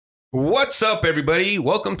What's up, everybody?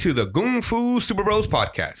 Welcome to the Kung Fu Super Bros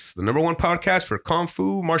podcast, the number one podcast for Kung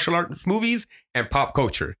Fu, martial arts movies, and pop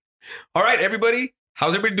culture. All right, everybody.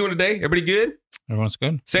 How's everybody doing today? Everybody good? Everyone's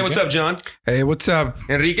good. Say what's up, John. Hey, what's up?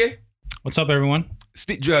 Enrique. What's up, everyone?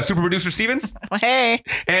 Super producer Stevens. Hey.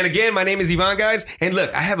 And again, my name is Ivan, guys. And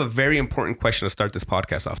look, I have a very important question to start this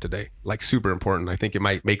podcast off today. Like, super important. I think it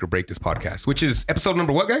might make or break this podcast, which is episode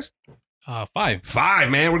number what, guys? 5. 5,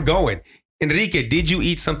 man. We're going. Enrique, did you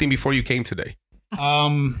eat something before you came today?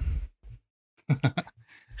 No,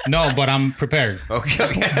 but I'm prepared.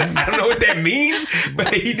 Okay. I don't know what that means,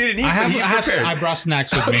 but he didn't eat. I brought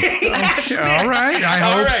snacks with me. All right. I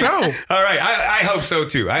hope so. All right. I hope so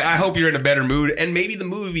too. I hope you're in a better mood, and maybe the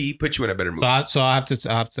movie put you in a better mood. So I have to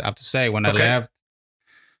say, when I left,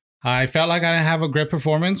 I felt like I didn't have a great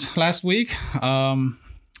performance last week. I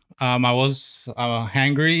was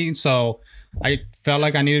hangry, so I felt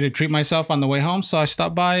like I needed to treat myself on the way home. So I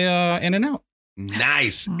stopped by In-N-Out.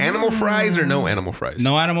 Nice. Animal fries or no animal fries?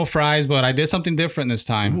 No animal fries, but I did something different this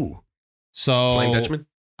time. Ooh. So Flying Dutchman?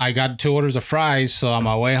 I got 2 orders of fries. So on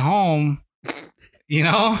my way home,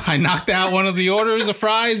 I knocked out one of the orders of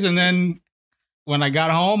fries. And then when I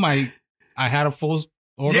got home, I had a full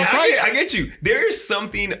order of fries. I get you. There is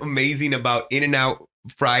something amazing about In-N-Out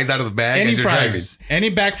fries out of the bag as you're driving. Any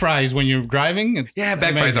back fries when you're driving. Yeah,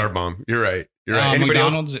 back fries are bomb. You're right. Anybody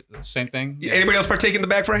McDonald's, same thing. Anybody else partake in the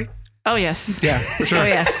back fry? Oh, yes. Yeah, for sure. Oh,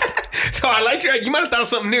 yes. So I like you might have thought of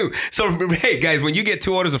something new. So hey guys, when you get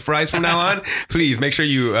 2 orders of fries from now on, please make sure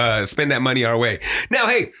you spend that money our way. Now,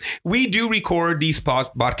 hey, we do record these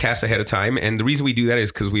podcasts ahead of time, and the reason we do that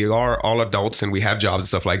is because we are all adults and we have jobs and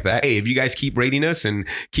stuff like that. Hey, if you guys keep rating us and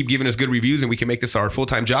keep giving us good reviews and we can make this our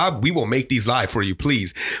full-time job, we will make these live for you,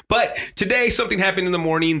 please. But today something happened in the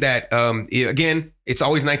morning that again, it's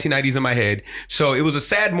always 1990s in my head. So it was a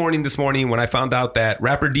sad morning this morning when I found out that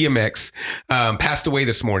rapper DMX passed away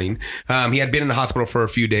this morning. He had been in the hospital for a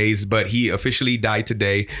few days, but he officially died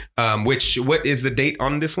today. What is the date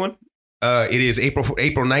on this one? It is April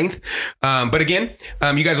 9th. But again,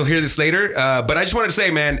 you guys will hear this later. But I just wanted to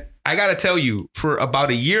say, man, I got to tell you, for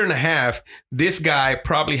about a year and a half, this guy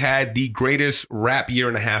probably had the greatest rap year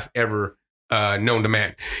and a half ever known to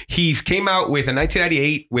man. He came out with a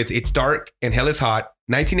 1998 with It's Dark and Hell is Hot.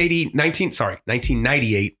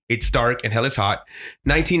 1998, It's Dark and Hell is Hot.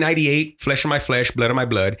 1998, Flesh of My Flesh, Blood of My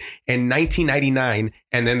Blood. And 1999,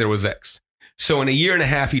 and then there was X. So in a year and a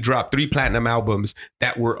half, he dropped 3 platinum albums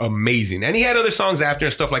that were amazing. And he had other songs after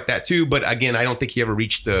and stuff like that too. But again, I don't think he ever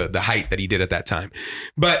reached the height that he did at that time.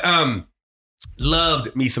 But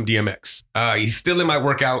loved me some DMX. He's still in my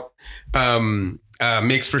workout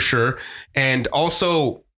mix for sure. And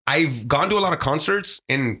also, I've gone to a lot of concerts,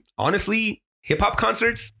 and honestly, hip hop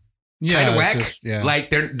concerts, kind of whack.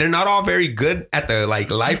 Like they're not all very good at the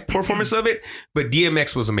live performance of it, but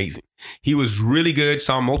DMX was amazing. He was really good,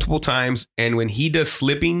 saw him multiple times, and when he does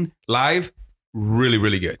Slipping live, really,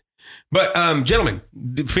 really good. But gentlemen,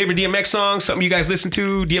 favorite DMX song, something you guys listen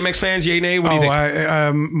to, DMX fans, yay, nay, what do you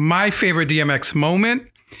think? My favorite DMX moment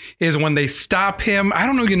is when they stop him. I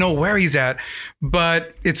don't know where he's at,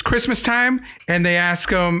 but it's Christmas time and they ask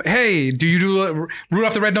him, hey, do you do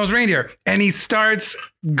Rudolph the Red-Nosed Reindeer? And he starts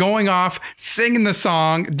going off, singing the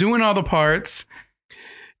song, doing all the parts.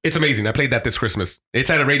 It's amazing. I played that this Christmas. It's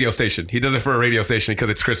at a radio station. He does it for a radio station because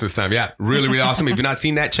it's Christmas time. Yeah, really, really awesome. If you've not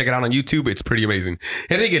seen that, check it out on YouTube. It's pretty amazing.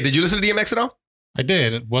 Enrique, did you listen to DMX at all? I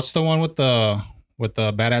did. What's the one with the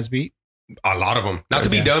badass beat? A lot of them. Not to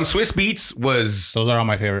be dumb, Swiss Beats was... Those are all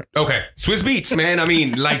my favorite. Okay. Swiss Beats, man. I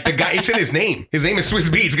mean, the guy, it's in his name. His name is Swiss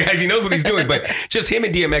Beats, guys. He knows what he's doing. But just him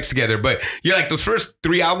and DMX together. But you're like, those first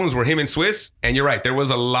 3 albums were him and Swiss. And you're right. There was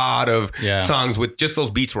a lot of songs with just those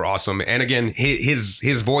beats were awesome. And again,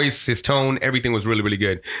 his voice, his tone, everything was really, really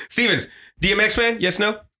good. Stevens, DMX fan? Yes,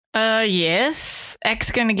 no? Yes.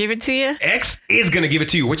 X gonna give it to you. X is gonna give it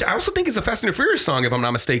to you, which I also think is a Fast and the Furious song, if I'm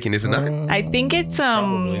not mistaken, is it not? I think it's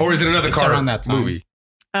Probably. Or is it another car movie?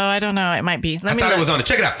 Oh, I don't know. It might be. I thought it was on it.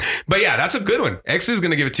 Check it out. But yeah, that's a good one. X is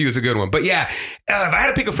gonna give it to you is a good one. But yeah, if I had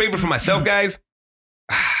to pick a favorite for myself, guys,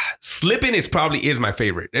 Slippin' is my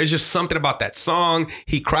favorite. There's just something about that song.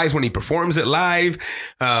 He cries when he performs it live.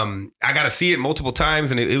 I got to see it multiple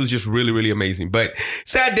times, and it was just really, really amazing. But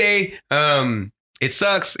sad day. It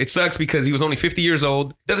sucks. It sucks because he was only 50 years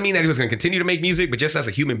old. Doesn't mean that he was going to continue to make music, but just as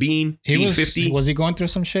a human being, being 50. Was he going through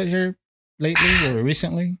some shit here lately or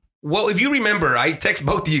recently? Well, if you remember, I text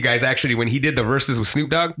both of you guys actually when he did the verses with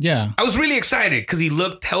Snoop Dogg. Yeah. I was really excited because he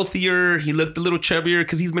looked healthier. He looked a little chubbier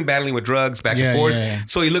because he's been battling with drugs back and forth. Yeah.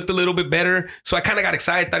 So he looked a little bit better. So I kind of got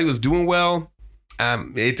excited, thought he was doing well.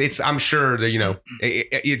 I'm sure that, you know,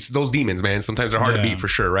 it's those demons, man. Sometimes they're hard to beat for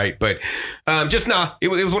sure. Right. But it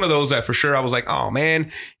was one of those that for sure I was like, oh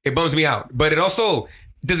man, it bums me out. But it also,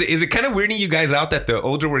 is it kind of weirding you guys out that the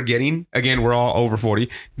older we're getting, again, we're all over 40,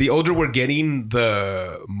 the older we're getting,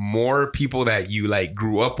 the more people that you like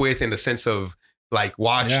grew up with in the sense of like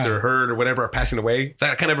watched or heard or whatever are passing away? Does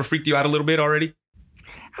that kind of ever freaked you out a little bit already?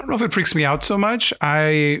 I don't know if it freaks me out so much.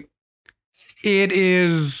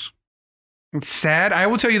 It's sad. I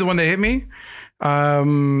will tell you the one that hit me.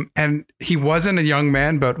 And he wasn't a young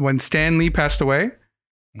man, but when Stan Lee passed away,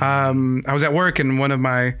 I was at work and one of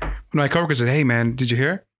my coworkers said, "Hey man, did you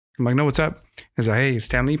hear?" I'm like, "No, what's up?" He's like, "Hey,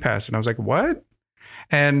 Stan Lee passed." And I was like, "What?"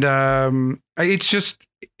 And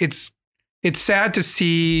it's sad to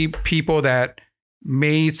see people that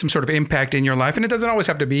made some sort of impact in your life. And it doesn't always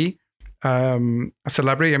have to be a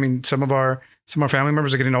celebrity. I mean, some of our family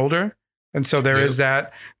members are getting older. And so there's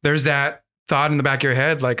that thought in the back of your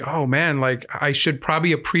head, like, oh man, like I should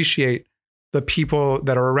probably appreciate the people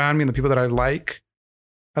that are around me and the people that I like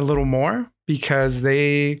a little more, because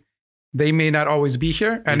they may not always be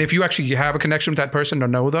here. And if you actually have a connection with that person or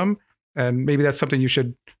know them, and maybe that's something you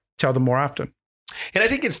should tell them more often. And I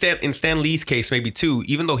think in Stan Lee's case, maybe too,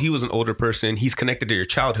 even though he was an older person, he's connected to your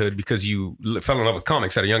childhood because you fell in love with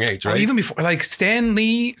comics at a young age, right? Even before, like Stan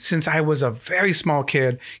Lee, since I was a very small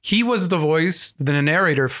kid, he was the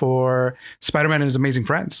narrator for Spider-Man and His Amazing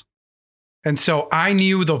Friends. And so I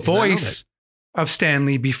knew the voice of Stan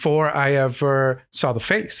Lee before I ever saw the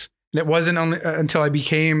face. And it wasn't until I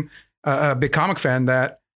became a big comic fan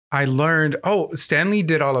that I learned, oh, Stan Lee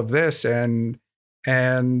did all of this. And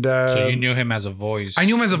so you knew him as a voice. I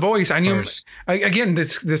knew him as a voice. I knew him, again,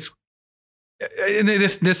 this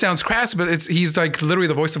sounds crass, but he's like literally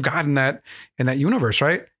the voice of God in that universe,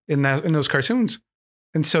 right? In those cartoons.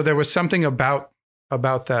 And so there was something about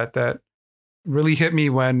that really hit me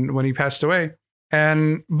when he passed away.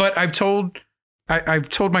 But I've told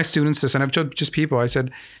my students this, and I've told just people, I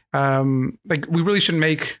said, like we really shouldn't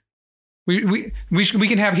we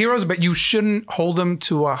can have heroes, but you shouldn't hold them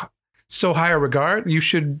to so high a regard. You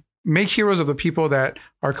should make heroes of the people that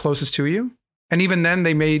are closest to you. And even then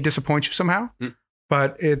they may disappoint you somehow,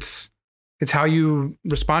 but it's how you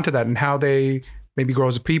respond to that and how they maybe grow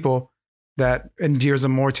as a people that endears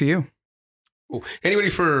them more to you. Cool. Anybody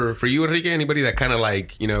for you, Enrique? Anybody that kind of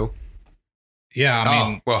like, you know? Yeah, I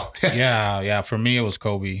mean, well, yeah. For me, it was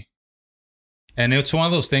Kobe. And it's one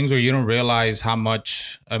of those things where you don't realize how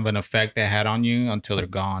much of an effect they had on you until they're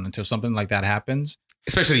gone, until something like that happens.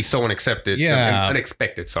 Especially so unexpected.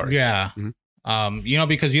 Sorry. Yeah. Mm-hmm. You know,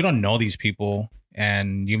 because you don't know these people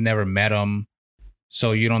and you've never met them.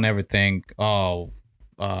 So you don't ever think, you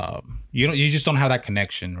just don't have that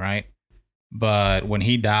connection. Right. But when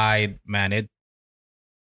he died, man, it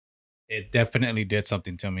definitely did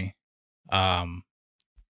something to me. Yeah,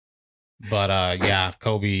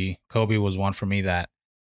 Kobe was one for me that,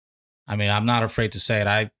 I mean, I'm not afraid to say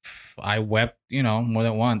it. I wept, you know, more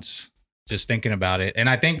than once just thinking about it. And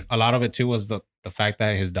I think a lot of it too was the fact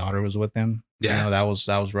that his daughter was with him. Yeah. You know, that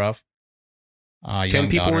was rough. 10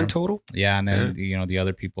 people in total? Yeah. And then, you know, the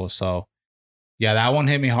other people. So yeah, that one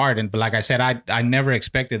hit me hard. But like I said, I never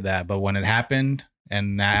expected that. But when it happened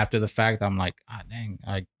and after the fact, I'm like, dang,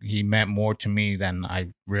 he meant more to me than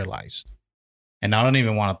I realized. And I don't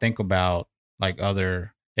even want to think about like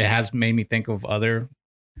it has made me think of other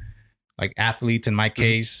like athletes in my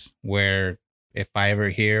case, where if I ever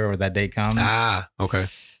hear or that day comes, okay,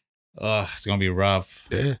 it's gonna be rough.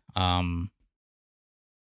 Yeah.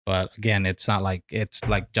 But again, it's not like it's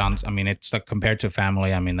like John's. I mean, it's like compared to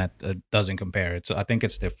family. I mean, that doesn't compare. I think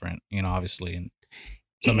it's different, you know, obviously in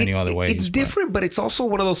so many other ways. It's different, but it's also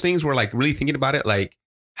one of those things where, like, really thinking about it, like,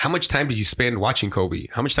 how much time did you spend watching Kobe?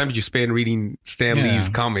 How much time did you spend reading Stan Lee's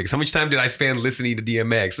comics? How much time did I spend listening to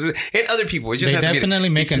DMX and other people? It just they definitely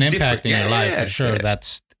make an impact in your life for sure. Yeah.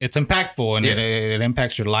 It's impactful, and it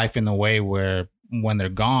impacts your life in the way where when they're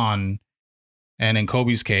gone, and in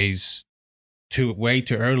Kobe's case, way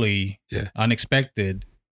too early, unexpected.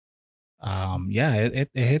 It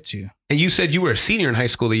hits you. And you said you were a senior in high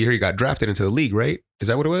school the year you got drafted into the league, right? Is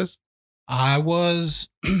that what it was? I was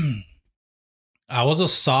a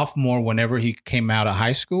sophomore whenever he came out of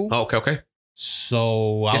high school. Oh, okay.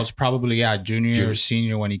 So I was probably junior or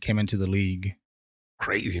senior when he came into the league.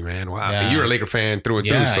 Crazy, man. Wow. Yeah. And you're a Laker fan through and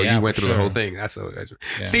through, so you went through the whole thing. That's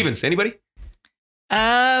Stevens, anybody?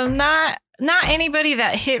 Not anybody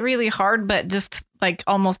that hit really hard, but just like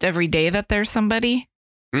almost every day that there's somebody.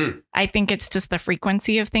 I think it's just the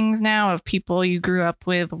frequency of things now, of people you grew up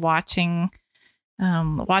with watching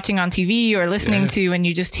on TV or listening to, and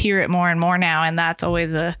you just hear it more and more now. And that's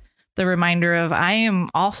always a the reminder of I am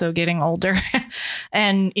also getting older.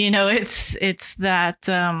 And, it's that.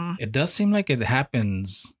 It does seem like it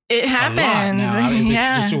happens. It happens. Now. Is it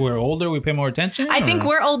yeah. just we're older, we pay more attention? I think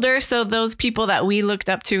we're older. So those people that we looked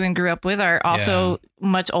up to and grew up with are also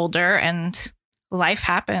much older, and life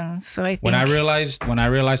happens. So I think when I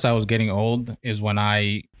realized I was getting old is when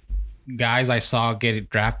guys I saw get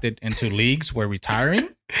drafted into leagues were retiring.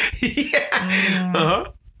 Yeah.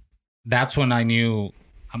 Uh-huh. That's when I knew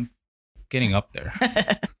I'm getting up there.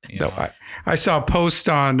 I saw a post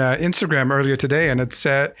on Instagram earlier today, and it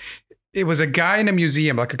said it was a guy in a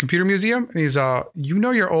museum, like a computer museum. And he's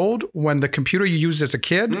you're old when the computer you used as a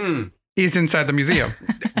kid is inside the museum.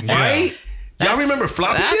 Right? Y'all remember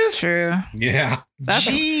floppy disk? That's true. Yeah.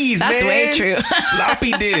 Jeez, that's man. way true.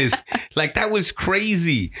 Floppy disk. Like, that was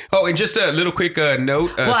crazy. Oh, and just a little quick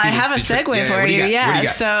note. Well, Steven, I have a segue for you. Yeah.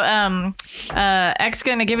 So, X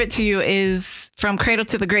Gonna Give It To You is From Cradle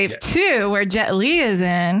to the Grave 2, where Jet Li is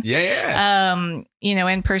in. Yeah.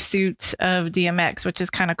 In pursuit of DMX, which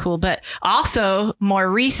is kind of cool. But also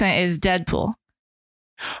more recent is Deadpool.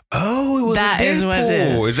 Oh, it was that a is what it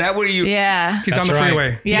is. Is that where you? Yeah. He's on the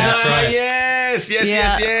freeway. Yeah. That's right. Yes.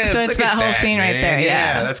 So it's Look that at whole scene right there.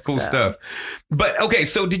 Yeah. That's cool stuff. But okay,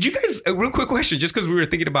 so did you guys? A real quick question, just because we were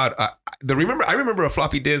thinking about I remember a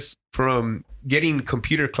floppy disk from getting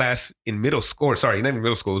computer class in middle school. Or sorry, not even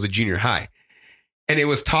middle school. It was a junior high. And it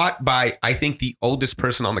was taught by, I think, the oldest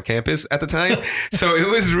person on the campus at the time. So it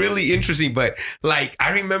was really interesting. But like,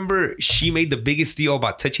 I remember she made the biggest deal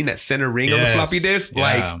about touching that center ring on the floppy disk.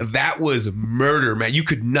 Yeah. Like, that was murder, man. You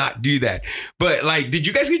could not do that. But like, did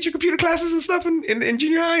you guys get your computer classes and stuff in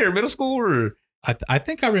junior high or middle school? Or I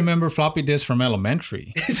think I remember floppy disk from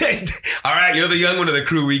elementary. All right, you're the young one of the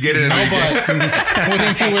crew. We get it. No, but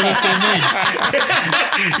we're the same age.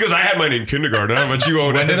 Because I had mine in kindergarten. How about you,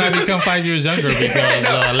 old When did I become 5 years younger?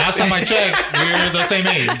 Because last time I checked, we're the same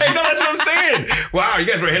age. Hey, no, that's what I'm saying. Wow, you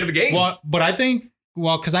guys were ahead of the game. Well, but I think,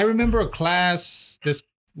 because I remember a class, this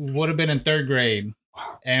would have been in 3rd grade,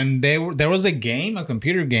 and there was a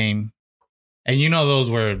computer game, and those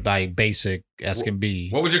were like basic as can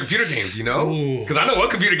be. What was your computer game? Do you know? Because I know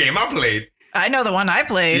what computer game I played. I know the one I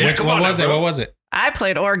played. Yeah, What was it? I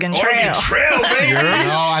played Oregon Trail. Oregon Trail, baby. No,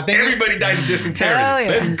 I think Everybody dies of dysentery. Hell yeah.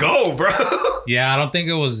 Let's go, bro. Yeah, I don't think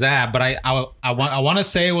it was that, but I want to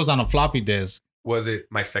say it was on a floppy disk. Was it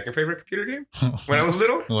my second favorite computer game when I was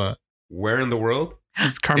little? What? Where in the world?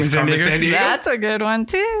 It's Carmen It's Carmen Sandiego. That's a good one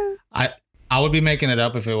too. I would be making it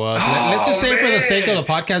up if it was. Oh, Let's just say for the man. sake of the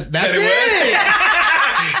podcast, that's That it.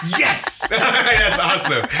 was? Yes. That's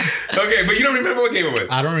awesome. Okay, but you don't remember what game it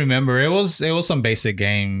was? I don't remember. It was some basic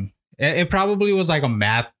game. It probably was like a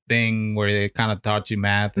math thing where they kind of taught you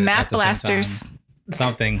math. Math at the same Blasters. time.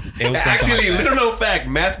 Something. It was something Actually, like that. little known fact,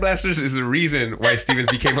 Math Blasters is the reason why Stevens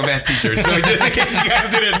became a math teacher. So just in case you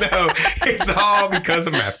guys didn't know, it's all because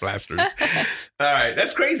of Math Blasters. All right,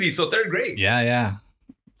 that's crazy. So 3rd grade. Yeah.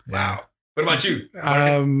 Wow. What about you?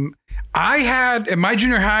 I had in my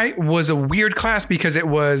junior high was a weird class because it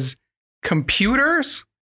was computers,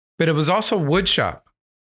 but it was also wood shop.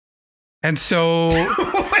 And so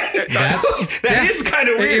that is kind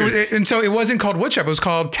of weird. and so it wasn't called wood shop, it was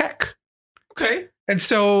called tech. Okay. And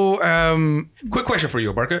so Quick question for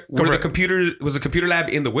you, Barca. Was the computer lab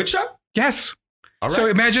in the wood shop? yes. All right. So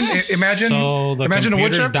imagine So the imagine a wood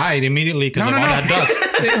computer shop. died immediately because of all that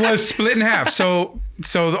dust. It was split in half. So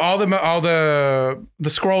all the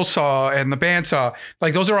scroll saw and the band saw,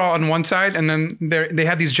 like those are all on one side, and then they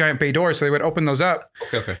had these giant bay doors, so they would open those up.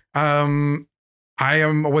 Okay. I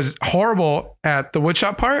was horrible at the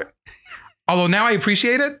woodshop part, although now I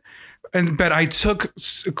appreciate it. But I took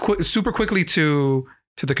super quickly to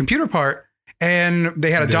the computer part, and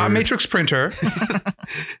they had a dot matrix printer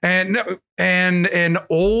and an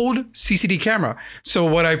old CCD camera. So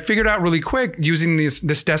what I figured out really quick using this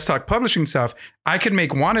desktop publishing stuff, I could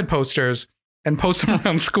make wanted posters and post them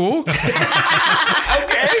around school. Okay.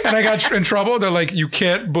 And I got in trouble. They're like, you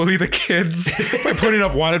can't bully the kids by putting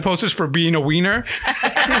up wanted posters for being a wiener. That's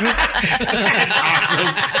awesome.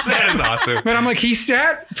 That is awesome. But I'm like, he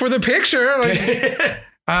sat for the picture. Like,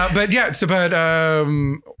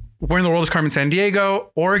 Where in the World is Carmen Sandiego,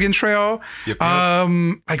 Oregon Trail. Yep.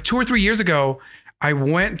 Like 2 or 3 years ago, I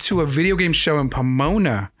went to a video game show in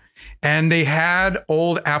Pomona, and they had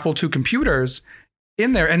old Apple II computers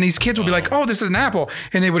in there, and these kids would be like, "Oh, this is an Apple,"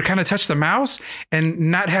 and they would kind of touch the mouse and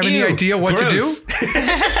not have any idea what gross. to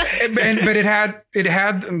do. But it had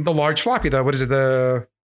the large floppy though. What is it? The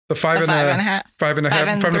five and a half, 5 and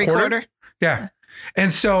a quarter. Yeah,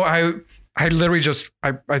 and so I literally just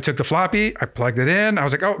I took the floppy, I plugged it in. I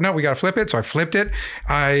was like, oh no, we gotta flip it. So I flipped it.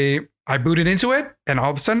 I I booted into it, and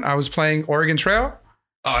all of a sudden I was playing Oregon Trail.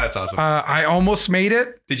 Oh, that's awesome. I almost made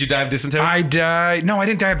it. Did you die of dysentery? I died. No, I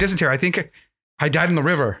didn't die of dysentery. I think I died in the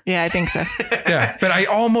river. Yeah, I think so. Yeah, but I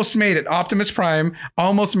almost made it. Optimus Prime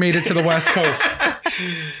almost made it to the West Coast.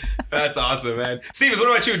 That's awesome, man. Stevens, what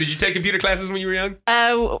about you? Did you take computer classes when you were young?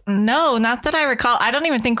 No, not that I recall. I don't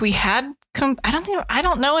even think we had. I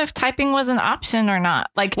don't know if typing was an option or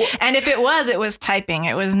not. And if it was typing.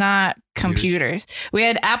 It was not computers. We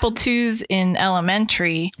had Apple IIs in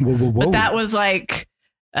elementary, but that was like,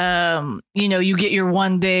 you get your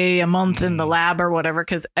 1 day a month in the lab or whatever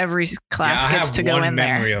because every class gets to go in there. I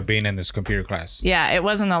have one memory of being in this computer class. Yeah, it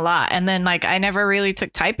wasn't a lot. And then I never really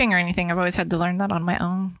took typing or anything. I've always had to learn that on my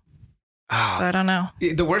own. Oh. So I don't know.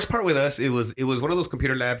 The worst part with us, it was one of those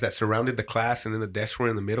computer labs that surrounded the class and then the desks were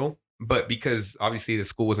in the middle. But because obviously the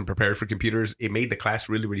school wasn't prepared for computers, it made the class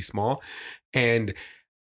really, really small. And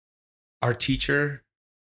our teacher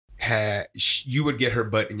you would get her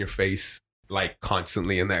butt in your face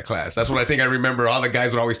constantly in that class. That's what I think I remember. All the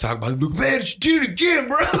guys would always talk about, look, man, you did it again,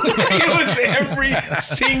 bro. It was every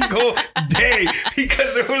single day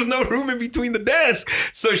because there was no room in between the desks.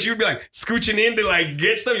 So she would be scooching in to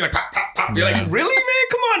get stuff. You're pop, pop, pop. You're really, man?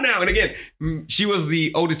 Come on now. And again, she was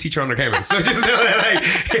the oldest teacher on their campus. So just know that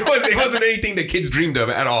it wasn't anything that kids dreamed of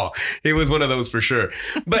at all. It was one of those for sure.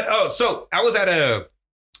 But so I was at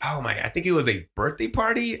I think it was a birthday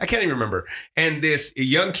party. I can't even remember. And this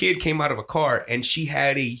young kid came out of a car and she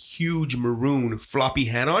had a huge maroon floppy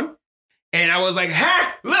hat on. And I was like,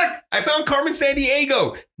 ha, look, I found Carmen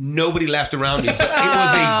Sandiego. Nobody laughed around me. But it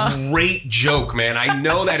was a great joke, man. I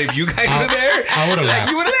know that if you guys were there, I would have laughed.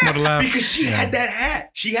 You would have laughed because she had that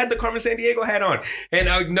hat. She had the Carmen Sandiego hat on. And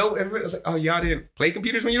I know everybody was like, oh, y'all didn't play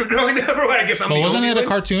computers when you were growing up? Or what? I guess I'm the only one. Wasn't it a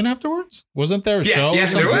cartoon afterwards? Wasn't there a show? Yeah,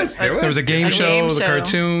 there was. There was a game show, the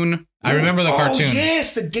cartoon. I remember the cartoon. Oh,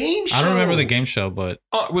 yes, the game show. I don't remember the game show, but...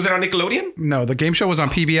 was it on Nickelodeon? No, the game show was on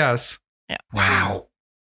PBS. Yeah. Wow.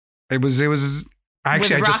 It was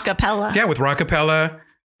actually with Rockapella. Yeah, with Rockapella,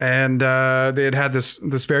 and they had this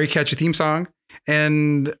very catchy theme song.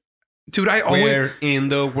 And dude, where in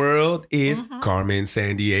the world is Carmen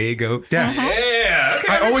Sandiego? Yeah, yeah.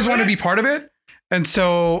 Okay, I always wanted to be part of it, and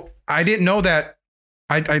so I didn't know that.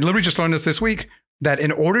 I literally just learned this week that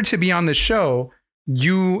in order to be on this show,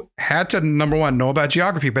 you had to, number one, know about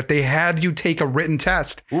geography, but they had you take a written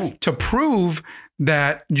test to prove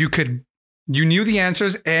that you knew the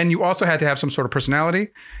answers, and you also had to have some sort of personality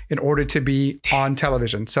in order to be on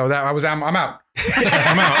television. So that I'm out. I'm out.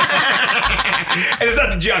 And it's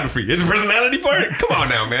not the geography; it's the personality part. Come on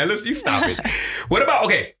now, man. You stop it. What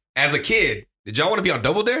about as a kid? Did y'all want to be on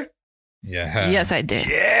Double Dare? Yeah. Yes, I did.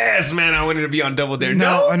 Yes, man. I wanted to be on Double Dare.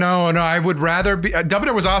 No. I would rather be. Double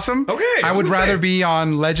Dare was awesome. Okay. I would rather be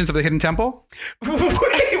on Legends of the Hidden Temple. Wait,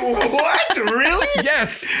 what? Really?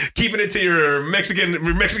 Yes. Keeping it to your Mexican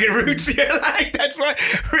roots. Yeah, that's right.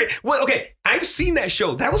 Well, okay. I've seen that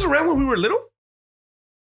show. That was around when we were little.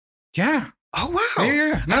 Yeah. Oh wow!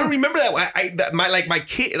 Yeah. I don't remember that. My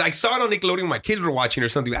kid, I saw it on Nickelodeon when my kids were watching or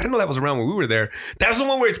something. I didn't know that was around when we were there. That was the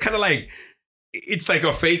one where it's kind of it's like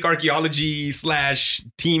a fake archaeology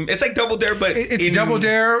 / team. It's like Double Dare, but it's Double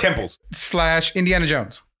Dare temples / Indiana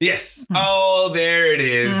Jones. Yes. Oh, there it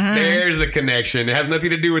is. Mm-hmm. There's a connection. It has nothing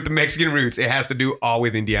to do with the Mexican roots. It has to do all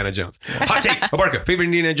with Indiana Jones. Hot take. Abarca, favorite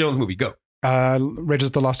Indiana Jones movie? Go. Raiders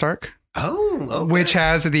of the Lost Ark. Oh, okay. Which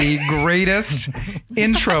has the greatest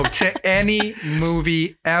intro to any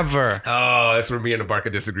movie ever. Oh, that's where me and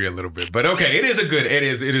Abarca disagree a little bit, but okay, it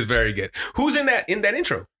is very good. Who's in that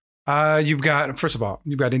intro? You've got, first of all,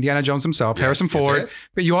 Indiana Jones himself, yes, Harrison Ford, yes.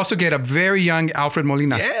 But you also get a very young Alfred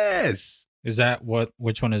Molina. Yes. Is that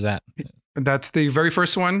which one is that? That's the very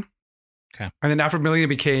first one. Okay. And then Alfred Molina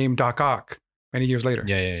became Doc Ock many years later.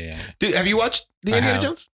 Yeah. Dude, have you watched the Indiana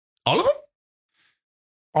Jones? All of them?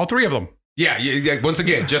 All three of them. Yeah. Once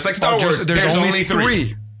again, just like Star Wars, there's only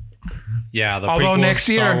three. Yeah, although next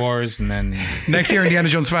year, Star Wars, and then next year Indiana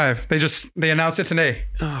Jones 5. They announced it today.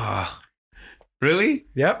 Oh, really?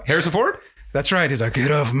 Yep. Harrison Ford? That's right. He's like,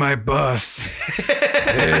 get off my bus.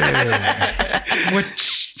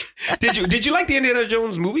 Did you like the Indiana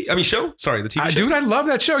Jones movie? I mean, show? Sorry, the TV show. Dude, I love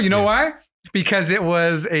that show. You know why? Because it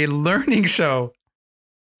was a learning show.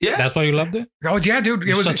 Yeah, that's why you loved it. Oh yeah, dude,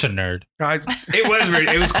 You're such a nerd.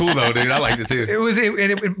 It was cool though, dude. I liked it too.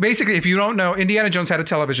 It basically, if you don't know, Indiana Jones had a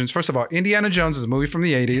television. First of all, Indiana Jones is a movie from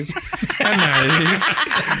the 80s and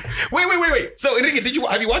 90s. Wait. So,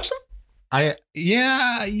 have you watched them?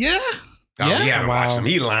 Yeah. Oh, Yeah? he haven't Wow. watched them.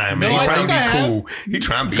 He lying, man. No, He I trying to think I be have. cool. He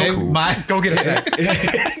trying to be They cool. might, Go get a snack.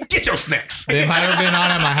 Get your snacks. they might have been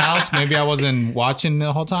on at my house. Maybe I wasn't watching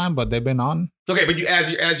the whole time, but they've been on. Okay, but you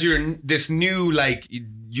as you're this new like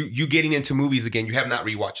you getting into movies again, you have not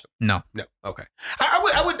rewatched them. No. No. Okay.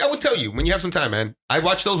 I would tell you when you have some time, man. I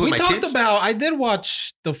watch those with We my talked kids. about, I did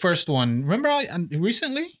watch the first one. Remember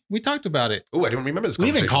recently? We talked about it. Oh, I don't remember this. We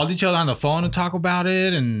even conversation. called each other on the phone to talk about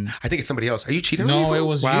it. And I think it's somebody else. Are you cheating on me? no, fool? it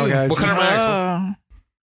was Wow, you. guys. What color are my eyes?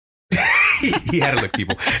 Oh. He had to look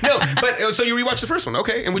people. No, but so you rewatched the first one,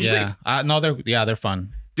 okay? And what'd you think, No, they're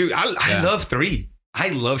fun. dude? I Yeah. love 3. I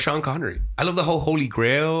love Sean Connery. I love the whole Holy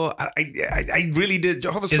Grail. I really did.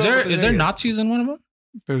 Jehovah's Is Spell, there Nazis in one of them?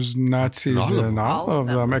 There's Nazis All of them. in all All of of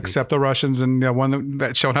them, them. except the Russians and the one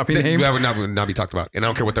that shall not be named. That would not be talked about, and I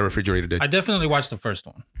don't care what the refrigerator did. I definitely watched the first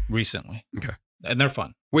one recently. Okay. And they're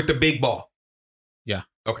fun. With the big ball. Yeah.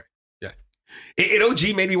 Okay. Yeah. It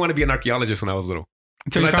OG made me want to be an archaeologist when I was little.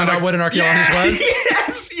 Until you I found thought out what an archaeologist Yeah,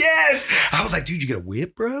 was. Yes. I was like, dude, you get a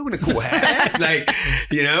whip, bro, and a cool hat. like,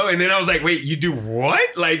 and then I was like, wait, you do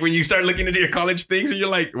what? Like when you start looking into your college things and you're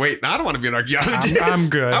like, wait, no, I don't want to be an archaeologist. I'm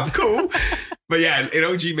good. I'm cool. But yeah, it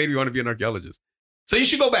OG made me want to be an archaeologist. So you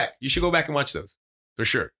should go back. You should go back and watch those for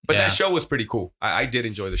sure. But Yeah. that show was pretty cool. I did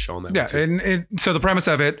enjoy the show on that Yeah, one too. and so the premise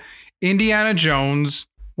of it, Indiana Jones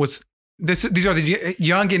was this. These are the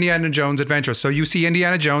young Indiana Jones adventures. So you see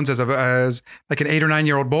Indiana Jones as like an 8 or 9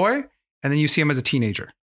 year old boy, and then you see him as a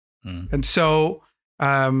teenager. Mm. And so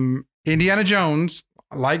Indiana Jones,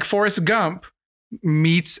 like Forrest Gump,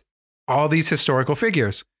 meets all these historical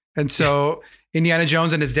figures. And so Indiana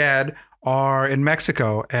Jones and his dad are in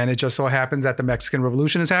Mexico, and it just so happens that the Mexican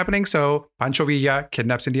Revolution is happening. So Pancho Villa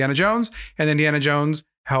kidnaps Indiana Jones, and Indiana Jones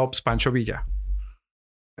helps Pancho Villa.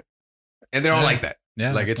 And they're all Yeah. like that.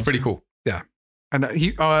 Yeah. Like that's it's pretty cool. And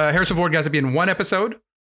Harrison Ford got to be in one episode,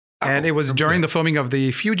 and it was during the filming of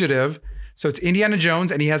The Fugitive. So it's Indiana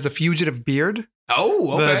Jones, and he has the fugitive beard,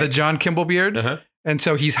 Oh, okay. the John Kimball beard. Uh-huh. And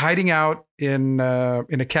so he's hiding out in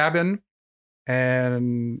a cabin,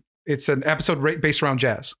 and it's an episode based around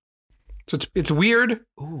jazz. So it's weird.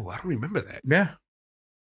 Ooh, I don't remember that. Yeah.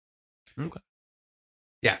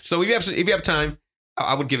 Yeah. So if you have time,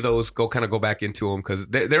 I would give those go back into them because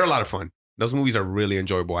they're a lot of fun. Those movies are really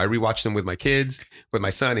enjoyable. I rewatched them with my kids, with my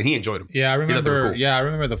son, and he enjoyed them. Yeah, I thought they were remember. cool. Yeah, I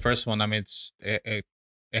remember the first one. I mean, it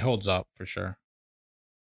holds up for sure.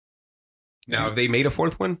 Now, if they made a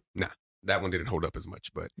fourth one, nah, that one didn't hold up as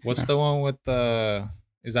much. But What's the one with the?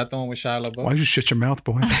 Is that the one with Shia LaBeouf? Why don't you shut your mouth,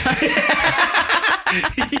 boy?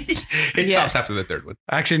 it Yes. stops after the third one.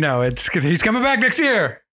 Actually, no. He's coming back next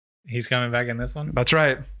year. He's coming back in this one. That's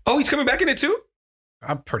right. Oh, he's coming back in it too?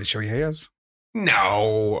 I'm pretty sure he is.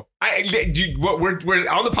 No, dude, we're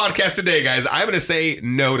on the podcast today, guys. I'm going to say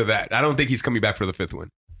no to that. I don't think he's coming back for the fifth one.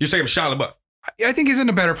 You're saying Shia LaBeouf? I think he's in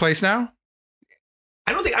a better place now.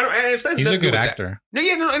 I understand. He's a good actor. No,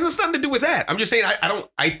 yeah, no, it's nothing to do with that. I'm just saying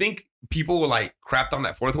I think people like crapped on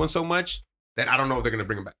that fourth one so much that I don't know if they're going to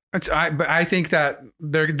bring him back. But I think that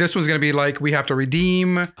this one's going to be like, we have to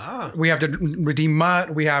redeem. We have to redeem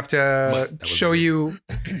Mutt. We have to Mutt, that was show his you,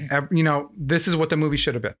 this is what the movie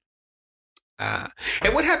should have been.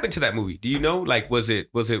 And what happened to that movie? Do you know? Like, was it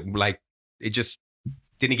like it just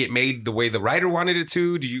didn't get made the way the writer wanted it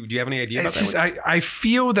to? Do you have any idea about It's that? just, I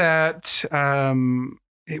feel that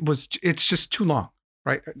it's just too long,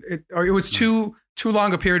 right? It was too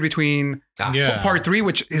long a period between Yeah. part 3,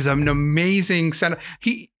 which is an amazing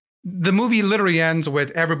the movie literally ends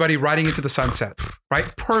with everybody riding into the sunset,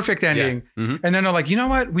 right? Perfect ending. Mhm. And then they're like, you know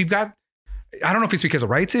what? I don't know if it's because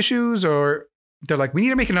of rights issues or they're like, we need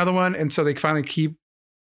to make another one. And so they finally keep,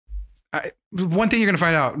 one thing you're going to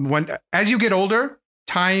find out as you get older,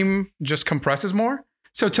 time just compresses more.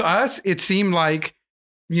 So to us, it seemed like,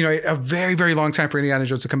 a very, very long time for Indiana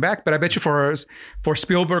Jones to come back. But I bet you for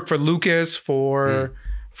Spielberg, for Lucas, for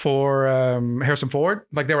Harrison Ford,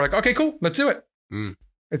 like they were like, okay, cool, let's do it. Mm.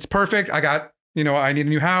 It's perfect. I got, I need a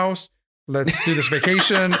new house. Let's do this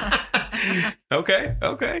vacation. Okay.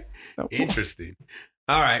 Oh, Interesting.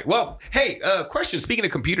 All right. Well, hey, question. Speaking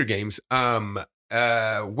of computer games, how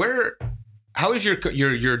is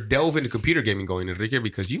your delve into computer gaming going, Enrique?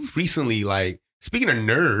 Because you've recently, like, speaking of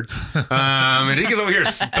nerds, Enrique's over here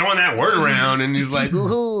throwing that word around, and he's like,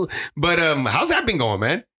 ooh. But how's that been going,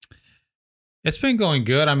 man? It's been going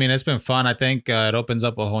good. I mean, it's been fun. I think it opens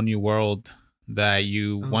up a whole new world that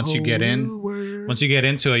once you get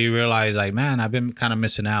into it, you realize like, man, I've been kind of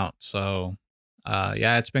missing out. So,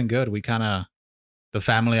 yeah, it's been good. We kind of, the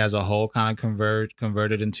family as a whole kind of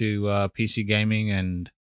converted into PC gaming, and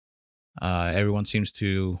everyone seems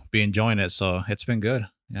to be enjoying it. So it's been good.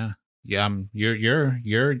 Yeah. you're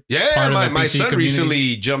Yeah, part of my the PC son community.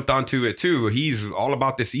 recently jumped onto it too. He's all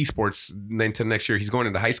about this esports into next year. He's going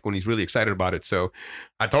into high school and he's really excited about it. So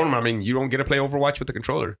I told him, I mean, you don't get to play Overwatch with the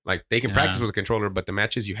controller. Like they can practice with the controller, but the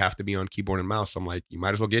matches you have to be on keyboard and mouse. I'm like, you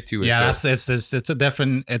might as well get to it. Yeah, so, it's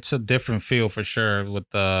a different feel for sure. With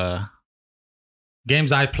the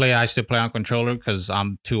games I play, I still play on controller because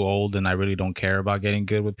I'm too old and I really don't care about getting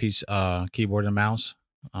good with keyboard and mouse.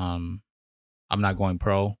 I'm not going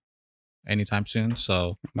pro anytime soon,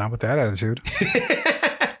 so Not with that attitude.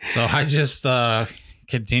 so I just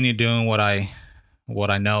continue doing what I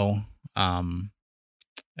know.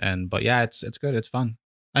 But yeah, it's good, it's fun,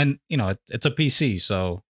 and it's a PC,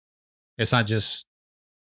 so it's not just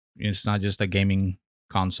a gaming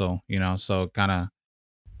console, so kind of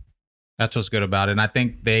that's what's good about it. And I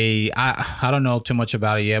think I don't know too much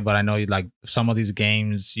about it yet, but I know like some of these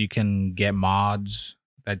games you can get mods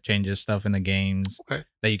that changes stuff in the games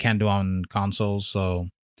that you can't do on consoles. So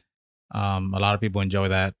a lot of people enjoy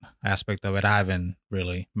that aspect of it. I haven't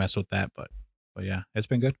really messed with that, but yeah, it's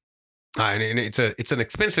been good. and it's an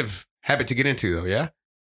expensive habit to get into though. Yeah.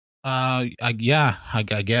 I guess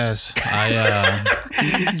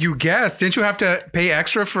You guessed. Didn't you have to pay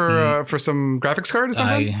extra for some graphics card or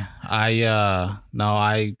something?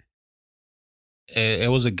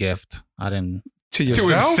 It was a gift. I didn't. To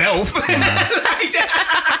yourself? To himself.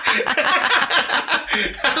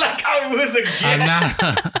 I like how it was a gift.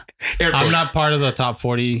 I'm not part of the top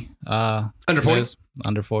 40. Under 40?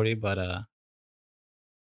 Under 40, but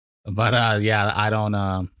yeah, I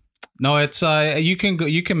don't. No, it's you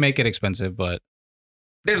can make it expensive, but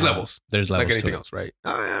there's levels. There's levels like anything else, right?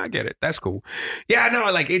 I get it. That's cool. Yeah,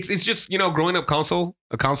 no, like it's just growing up a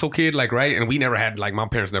console kid, like right, and we never had like my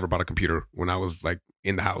parents never bought a computer when I was like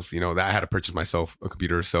in the house. That I had to purchase myself a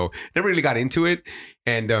computer, so never really got into it.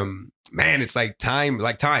 And man, it's like time.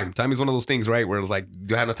 Time is one of those things, right? Where it was like,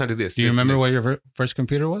 do I have enough time to do this? Do you remember what your first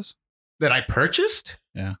computer was? That I purchased?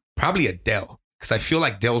 Yeah, probably a Dell, because I feel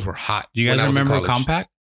like Dells were hot. Do you guys remember a Compaq?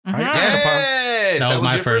 Mm-hmm. Yes, that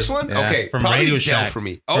was your first one. Yeah. Okay, From probably Radio Dell Shack. for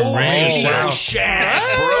me. From Radio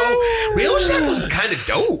Shack, bro. Radio Shack was kind of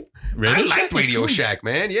dope. I liked Radio Shack,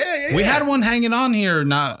 man. Yeah. We had one hanging on here.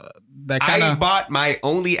 I bought my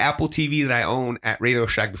only Apple TV that I own at Radio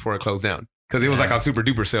Shack before it closed down. Because it was like a super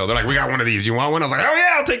duper sale. They're like, we got one of these. You want one? I was like, oh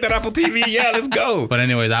yeah, I'll take that Apple TV. Yeah, let's go. But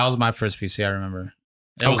anyway, that was my first PC. I remember.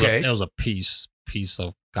 It was a piece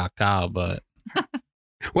of caca, but.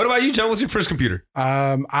 What about you, John? What's your first computer?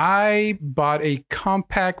 I bought a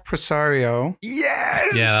Compaq Presario.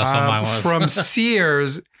 Yes. Yeah, that's what mine was. From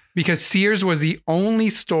Sears, because Sears was the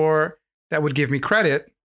only store that would give me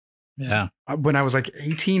credit. Yeah. When I was like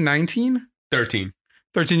 18, 19? 13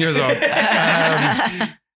 years old.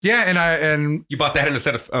 Yeah, and you bought that in a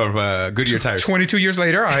set of Goodyear tires. 22 years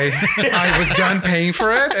later, I was done paying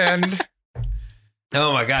for it, and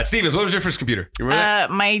oh my God, Stevens, what was your first computer? You remember that?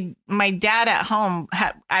 My dad at home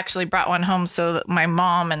actually brought one home so that my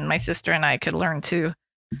mom and my sister and I could learn to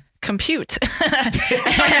compute. Dad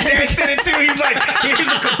said it too. He's like, here's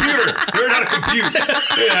a computer. Learn how to compute.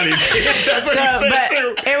 That's what he said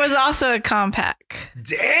too. It was also a Compaq.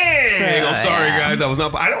 Dang! I'm sorry, guys. I was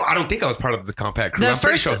not. I don't think I was part of the Compaq crew.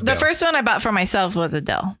 The first one I bought for myself was a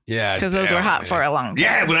Dell. Yeah, because those were hot for a long time.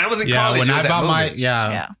 Yeah, when I was in college, when I bought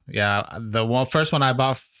first one I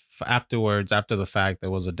bought afterwards, after the fact,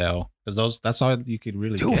 there was a Dell. Because that's all you could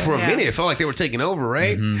really do. For a minute, it felt like they were taking over,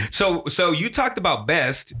 right? Mm-hmm. So you talked about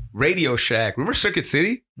Best, Radio Shack. Remember Circuit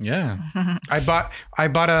City? Yeah. I bought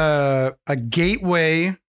a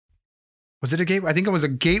Gateway. Was it a Gateway? I think it was a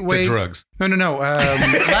Gateway. To drugs. No.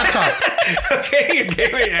 Laptop. Okay, a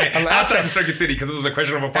Gateway. Outside Circuit City, because it was a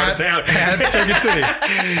questionable part of town. At Circuit City.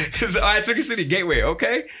 At Circuit City, Gateway.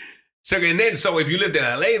 Okay. So if you lived in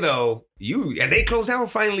LA though, and they closed down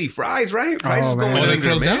finally. Fry's, right? Fry's is going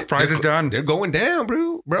under, man. Fry's is done. They're going down,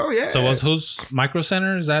 bro. Yeah. So who's Micro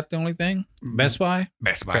Center? Is that the only thing? Best Buy,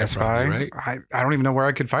 right? I don't even know where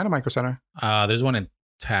I could find a Micro Center. There's one in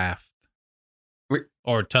Taft.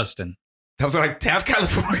 Or Tustin. That was like Taft,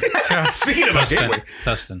 California. Speaking of Gateway,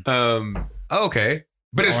 Tustin. Okay,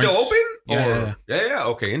 but it's still open. Yeah.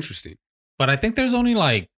 Okay, interesting. But I think there's only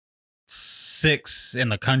like 6 in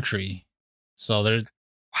the country, so there's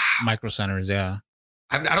Micro Centers. Yeah,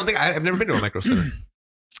 I've never been to a Micro Center.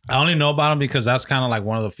 I only know about them because that's kind of like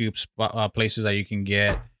one of the few places that you can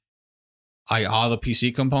get like all the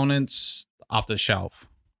PC components off the shelf.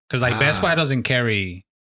 Because like Best Buy doesn't carry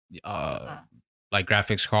like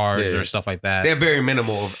graphics cards or stuff like that. They have very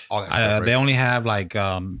minimal of all that stuff. Right? They only have like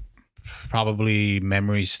probably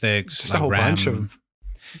memory sticks, just like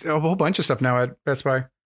a whole bunch of stuff now at Best Buy.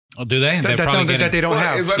 Oh, do they? that they don't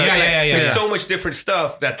have. Yeah. There's so much different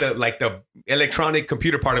stuff that the electronic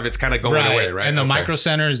computer part of it's kind of going away, right? And the micro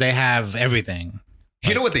centers, they have everything.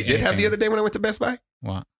 You know what they did have the other day when I went to Best Buy?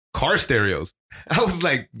 What? Car stereos. I was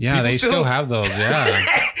like, yeah, they still have those. Yeah.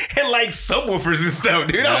 And like subwoofers and stuff,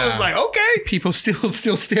 dude. I was like, okay. People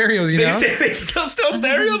still stereos, you know? They still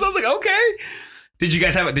stereos. I was like, okay. Did you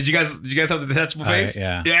guys have the detachable face?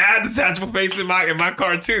 Yeah. Yeah, I had the detachable face in my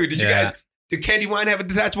car too. Did you guys? Did Candy Wine have a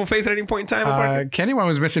detachable face at any point in time? Candy Wine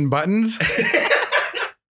was missing buttons.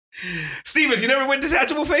 Stevens, you never went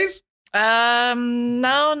detachable face? No,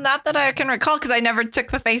 not that I can recall because I never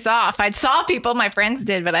took the face off. I saw people, my friends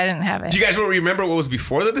did, but I didn't have it. Do you guys remember what was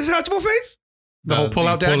before the detachable face? The whole pull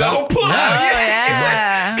out dad. The whole pull out,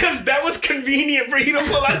 yeah. Because that was convenient for you to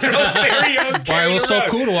pull out your own stereo. Why it was so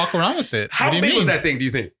cool to walk around with it. How big was that thing, do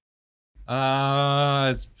you think?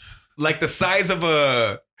 It's like the size of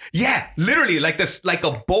literally like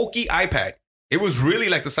a bulky iPad. It was really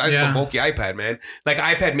like the size of a bulky iPad, man. Like an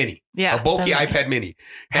iPad mini. Yeah. A bulky iPad mini.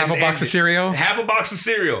 Half a box of cereal. Half a box of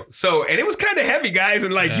cereal. So, and it was kind of heavy, guys.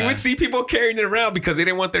 And like you would see people carrying it around because they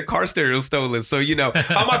didn't want their car stereo stolen. So, you know,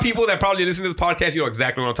 all my people that probably listen to this podcast, you know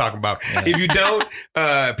exactly what I'm talking about. Yeah. If you don't,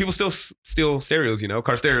 people still steal stereos, you know,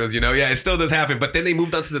 car stereos, you know. Yeah, it still does happen. But then they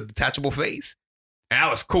moved on to the detachable face. And that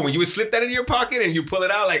was cool. When you would slip that into your pocket and you pull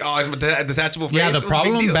it out like, oh, it's a detachable face. Yeah, the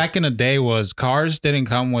problem back in the day was cars didn't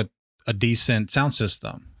come with a decent sound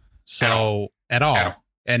system. So at all.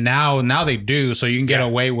 And now they do. So you can get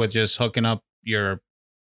away with just hooking up your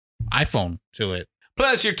iPhone to it.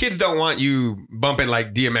 Plus, your kids don't want you bumping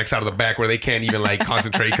like DMX out of the back where they can't even like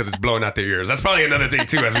concentrate because it's blowing out their ears. That's probably another thing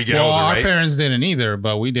too as we get older, right? Our parents didn't either,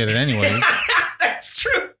 but we did it anyways. That's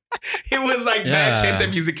true. It was like bad chanta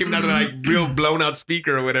music coming out of like real blown out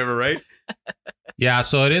speaker or whatever, right? Yeah,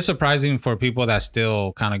 so it is surprising for people that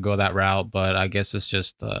still kind of go that route, but I guess it's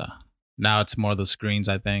just now it's more the screens,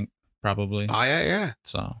 I think, probably. Oh, yeah.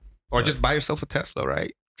 So, or just buy yourself a Tesla,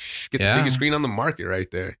 right? Get the biggest screen on the market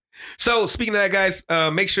right there. So speaking of that, guys,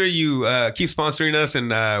 make sure you keep sponsoring us,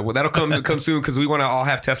 and that'll come soon because we want to all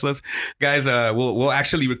have Teslas, guys. We'll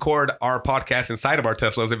actually record our podcast inside of our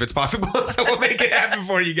Teslas if it's possible, so we'll make it happen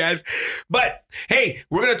for you guys. But hey,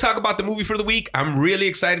 we're gonna talk about the movie for the week. I'm really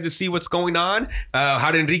excited to see what's going on.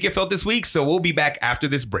 How did Enrique felt this week? So we'll be back after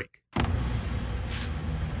this break.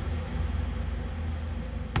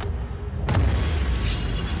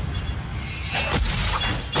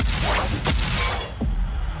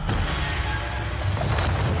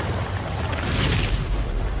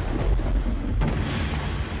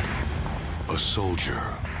 A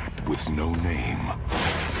soldier with no name.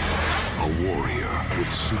 A warrior with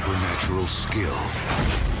supernatural skill.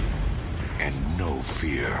 And no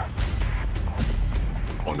fear.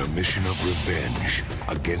 On a mission of revenge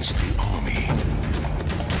against the army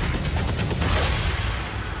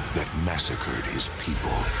that massacred his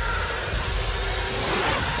people.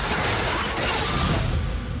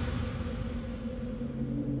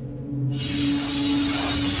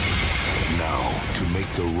 To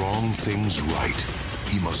make the wrong things right,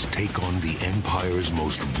 he must take on the Empire's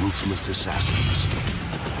most ruthless assassins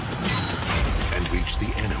and reach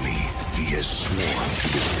the enemy he has sworn to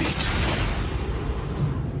defeat.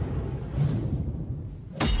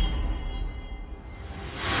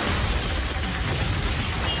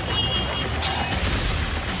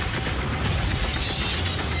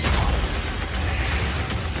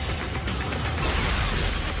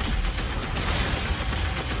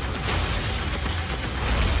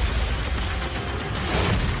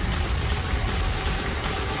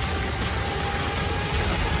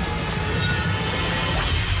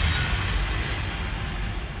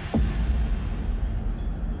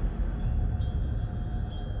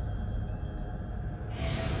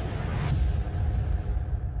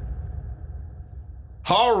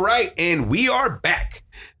 All right, and we are back.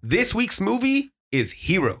 This week's movie is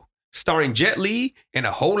Hero, starring Jet Li and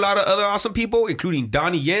a whole lot of other awesome people, including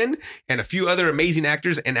Donnie Yen and a few other amazing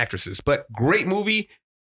actors and actresses. But great movie.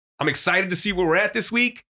 I'm excited to see where we're at this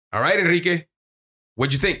week. All right, Enrique,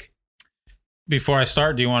 what'd you think? Before I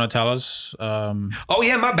start, do you want to tell us? Oh,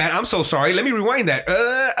 yeah, my bad. I'm so sorry. Let me rewind that.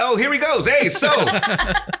 Here he goes. Hey, so,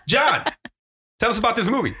 John, tell us about this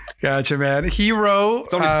movie. Gotcha, man. Hero.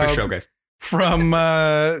 It's only the fish show, guys. From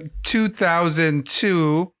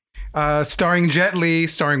 2002, starring Jet Li,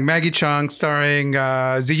 starring Maggie Cheung, starring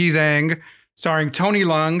Ziyi Zhang, starring Tony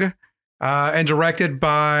Leung, and directed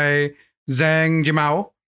by Zhang Yimou.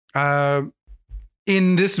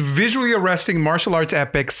 In this visually arresting martial arts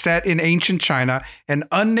epic set in ancient China, an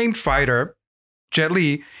unnamed fighter, Jet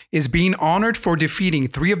Li, is being honored for defeating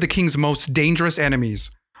three of the king's most dangerous enemies.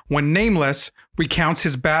 when Nameless recounts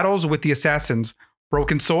his battles with the assassins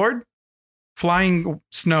Broken Sword, Flying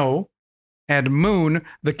Snow, and Moon,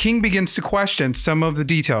 the king begins to question some of the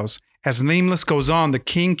details. As Nameless goes on, the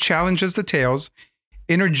king challenges the tales,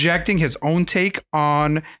 interjecting his own take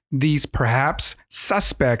on these perhaps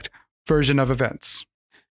suspect version of events.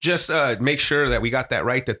 Just make sure that we got that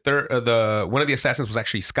right. The one of the assassins was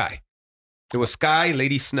actually Sky. It was Sky,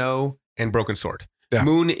 Lady Snow, and Broken Sword. Yeah.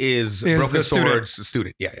 Moon is Broken the Sword's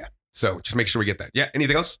student. Yeah. So just make sure we get that. Yeah.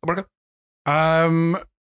 Anything else, Abarca?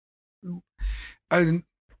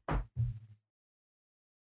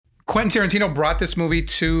 Quentin Tarantino brought this movie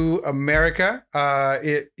to America.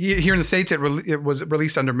 Here in the States, it was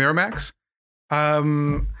released under Miramax.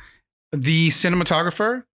 The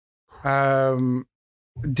cinematographer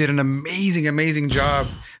did an amazing job.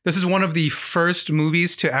 This is one of the first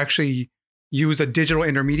movies to actually use a digital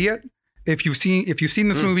intermediate. If you've seen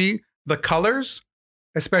this movie, the colors,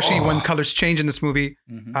 especially when colors change in this movie,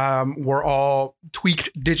 were all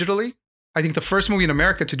tweaked digitally. I think the first movie in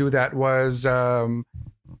America to do that was the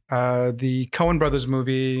Coen Brothers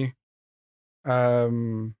movie,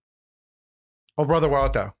 Oh Brother, Where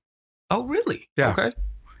Art Thou? Oh, really? Yeah. Okay.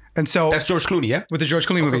 And so That's George Clooney, yeah? with the George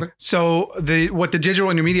Clooney movie. Okay. So what the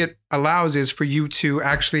digital intermediate allows is for you to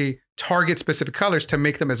actually target specific colors to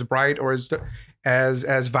make them as bright or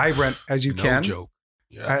as vibrant as you can. No joke.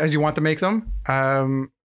 Yeah. As you want to make them.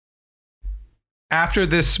 After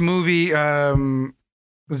this movie, Zhang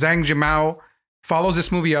Yimou follows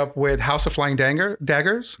this movie up with House of Flying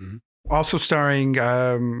Daggers, also starring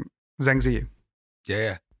Zhang Ziyi.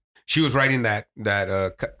 Yeah. She was writing that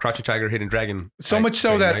Crouching Tiger, Hidden Dragon. So much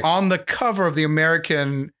so that on the cover of the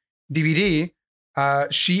American DVD,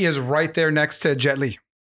 she is right there next to Jet Li.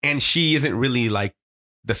 And she isn't really like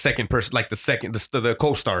the second person, like the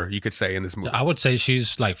co-star, you could say, in this movie. I would say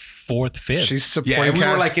she's like fourth, fifth. She's supporting Yeah, if we were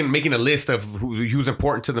cast. like making a list of who's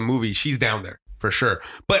important to the movie, she's down there for sure.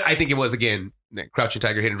 But I think it was, again, Crouching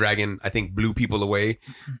Tiger, Hidden Dragon, I think blew people away.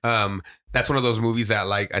 That's one of those movies that,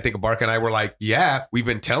 like, I think Abarca and I were like, yeah, we've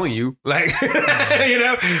been telling you, like, you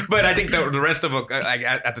know. But I think the rest of like,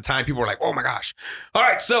 at the time, people were like, oh my gosh. All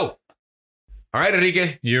right, so, all right,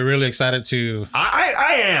 Enrique. You're really excited to I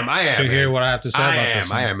am. to hear man. what I have to say about this.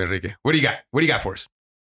 I am, Enrique. What do you got? What do you got for us?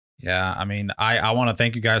 Yeah, I mean, I want to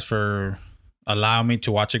thank you guys for allowing me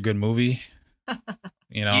to watch a good movie.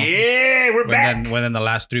 You know, Yeah, we're back. within the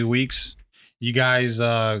last 3 weeks, you guys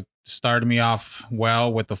started me off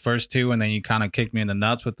well with the first two, and then you kind of kicked me in the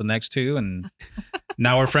nuts with the next two, and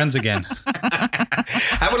now we're friends again.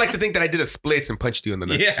 I would like to think that I did a splits and punched you in the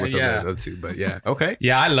nuts with the other two, but yeah, okay.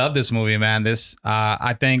 Yeah, I love this movie, man. This,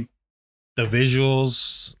 I think the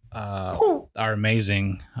visuals are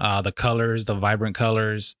amazing. The colors, the vibrant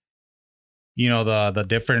colors, you know,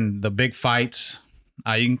 the big fights.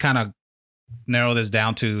 You can kind of narrow this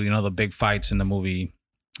down to, you know, the big fights in the movie,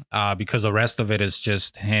 because the rest of it is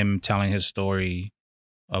just him telling his story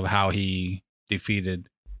of how he defeated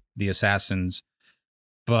the assassins.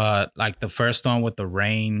 But like the first one with the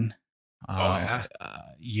rain,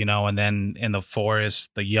 you know, and then in the forest,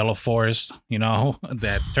 the yellow forest, you know,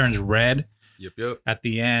 that turns red Yep. at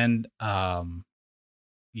the end.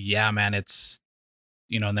 Yeah, man, it's,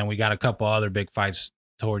 you know, and then we got a couple other big fights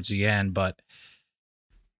towards the end, but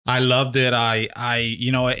I loved it.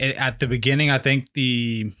 You know, at the beginning, I think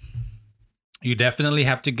you definitely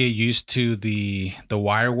have to get used to the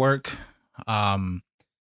wire work,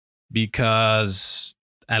 because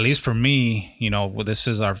at least for me, you know, this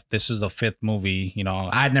is the fifth movie. You know,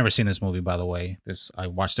 I'd never seen this movie, by the way. I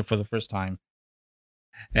watched it for the first time,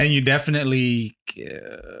 and you definitely,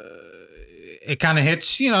 it kind of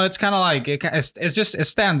hits. You know, it's kind of like it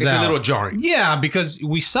stands out. It's a little jarring. Yeah, because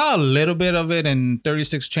we saw a little bit of it in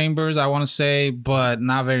 36 Chambers, I want to say, but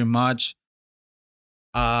not very much.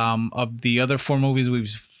 Of the other four movies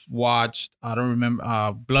we've watched, I don't remember.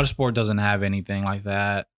 Bloodsport doesn't have anything like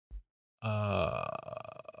that.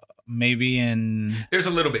 Maybe There's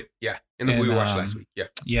a little bit, yeah, in the movie we watched last week, yeah.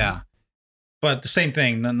 Yeah, but the same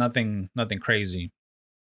thing. Nothing crazy.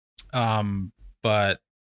 But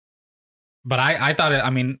I thought it. I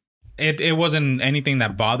mean, it wasn't anything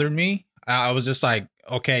that bothered me. I was just like,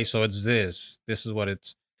 okay, so it's this. This is what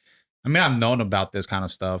it's. I mean, I've known about this kind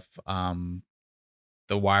of stuff,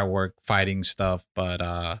 the wire work fighting stuff, but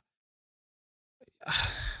I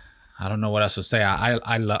don't know what else to say.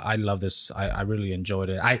 I love this. I really enjoyed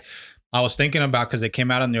it. I was thinking about, because it came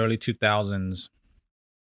out in the early 2000s,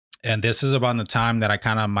 and this is about the time that I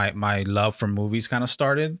kind of my love for movies kind of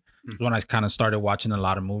started. When I kind of started watching a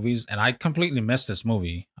lot of movies, and I completely missed this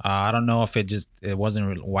movie. I don't know if it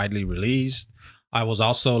wasn't widely released. I was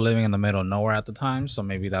also living in the middle of nowhere at the time, so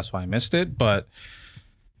maybe that's why I missed it. But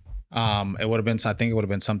it would have been. I think it would have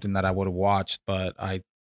been something that I would have watched, but I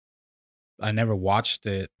never watched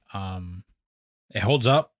it. It holds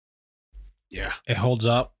up. Yeah, it holds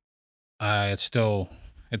up.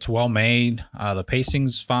 It's well made. The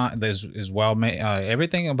pacing's fine. Is well made.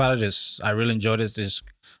 Everything about it is. I really enjoyed it. There's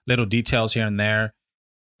little details here and there.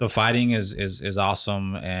 The fighting is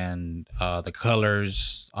awesome, and the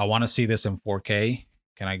colors. I want to see this in 4K.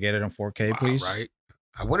 Can I get it in 4K, please? Right.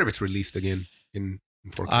 I wonder if it's released again in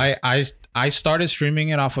 4K. I started streaming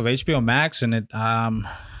it off of HBO Max, and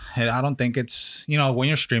I don't think it's, when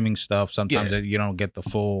you're streaming stuff, sometimes you don't get the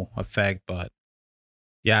full effect. But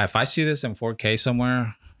yeah, if I see this in 4K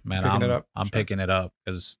somewhere, man, I'm picking it up,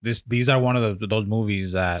 because these are one of those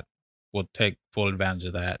movies that will take full advantage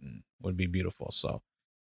of that and would be beautiful. So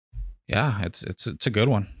yeah, it's a good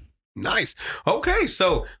one. Nice. Okay,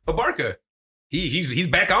 so Abarca, he's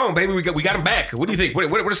back on, baby. We got him back. What do you think?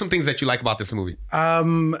 What are some things that you like about this movie?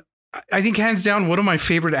 I think hands down, one of my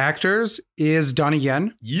favorite actors is Donnie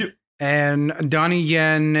Yen. Yeah. And Donnie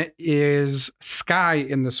Yen is Sky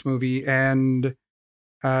in this movie, and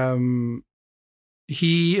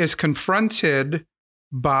he is confronted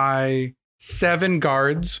by 7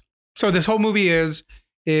 guards. So this whole movie is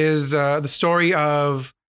the story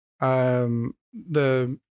of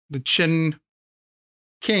the Qin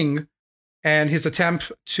king and his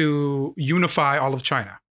attempt to unify all of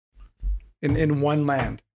China in one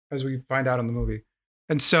land, as we find out in the movie.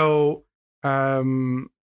 And so Donnie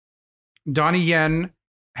Yen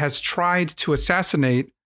has tried to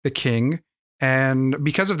assassinate the king, and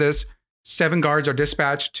because of this, 7 guards are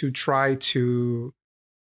dispatched to try to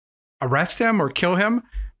arrest him or kill him,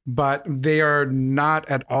 but they are not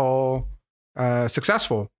at all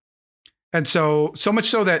successful. And so much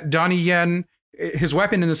so that Donnie Yen, his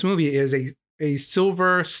weapon in this movie is a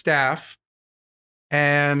silver staff,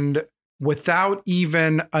 and without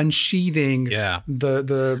even unsheathing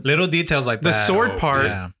the little details like the that, sword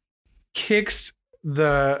part, kicks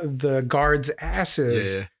the guards'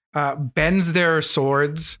 asses, bends their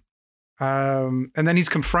swords, and then he's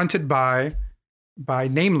confronted by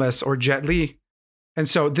Nameless or Jet Li. And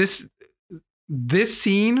so this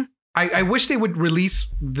scene, I wish they would release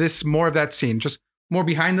more of that scene, just more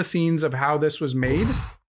behind the scenes of how this was made.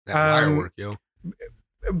 That wire work, yo.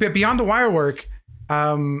 But beyond the wire work,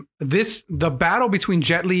 the battle between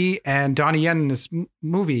Jet Li and Donnie Yen in this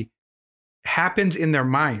movie happens in their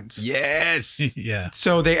minds. Yes. Yeah.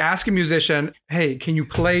 So they ask a musician, "Hey, can you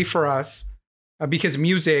play for us?" Because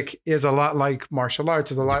music is a lot like martial arts,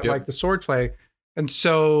 is a lot like the sword play. And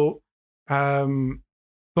so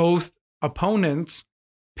both opponents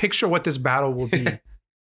picture what this battle will be.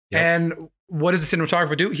 And what does the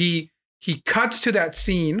cinematographer do? He cuts to that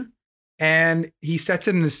scene and he sets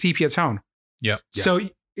it in the sepia tone. Yeah. So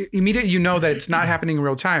immediately you know that it's not happening in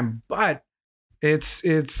real time, but it's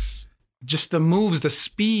just the moves, the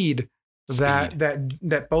speed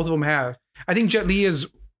that both of them have. I think Jet Li is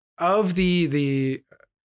of the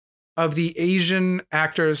Asian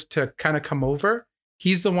actors to kind of come over.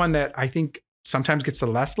 He's the one that I think sometimes gets the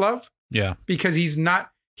less love. Yeah. Because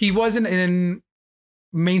he wasn't in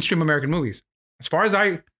mainstream American movies. As far as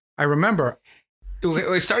I remember.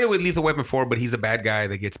 It started with Lethal Weapon 4, but he's a bad guy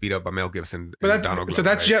that gets beat up by Mel Gibson and Donald Glover. So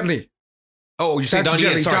that's Jet Li. Oh, you say Donnie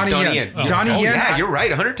Yen. Sorry, Donnie Yen. Donnie Yen. Yeah, you're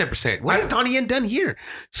right. 110%. What has Donnie Yen done here?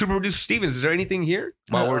 Super Producer Stevens, is there anything here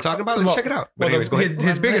while we're talking about it? Let's check it out. But anyways, go ahead.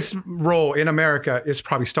 His biggest role in America is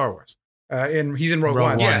probably Star Wars. He's in Rogue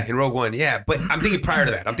One. Yeah, in Rogue One. Yeah, but I'm thinking prior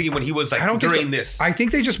to that. I'm thinking when he was like during this. I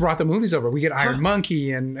think they just brought the movies over. We get Iron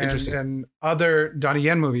Monkey and other Donnie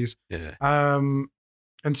Yen movies. Yeah.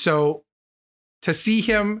 And so to see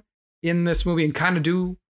him in this movie and kind of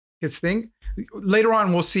do his thing. Later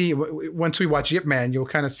on, we'll see. Once we watch Yip Man, you'll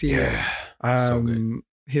kind of see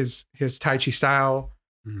his Tai Chi style.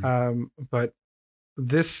 Mm-hmm. But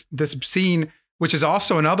this scene, which is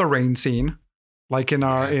also another rain scene, like in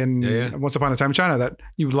Once Upon a Time in China, that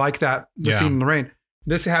you like the scene in the rain.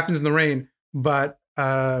 This happens in the rain, but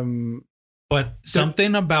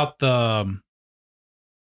something about the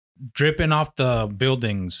dripping off the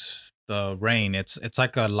buildings, the rain. It's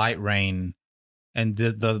like a light rain. And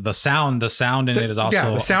the sound in it is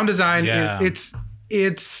also the sound design is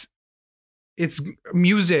it's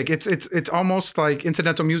music. It's almost like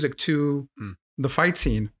incidental music to the fight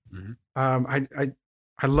scene. Mm-hmm.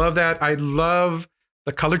 I love that. I love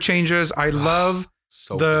the color changes. I love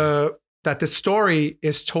that the story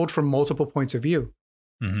is told from multiple points of view,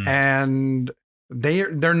 and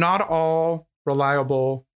they're not all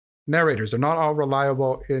reliable narrators. They're not all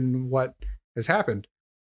reliable in what has happened.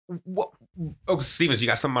 Oh, Stevens, you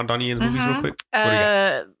got something on Donnie Yen's movies real quick? What do you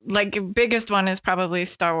got? Like biggest one is probably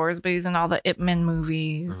Star Wars, but he's in all the Ip Man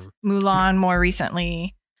movies. Mulan more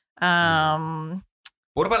recently.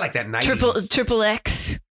 What about like that 90s? Triple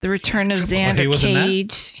X, The Return of Xander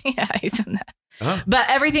Cage. Yeah, he's in that. Huh? But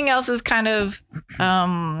everything else is kind of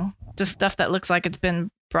just stuff that looks like it's been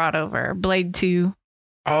brought over. Blade 2.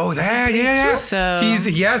 Oh, yeah. So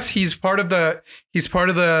he's part of the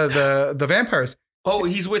vampires. Oh,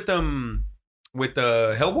 he's with Hellboy?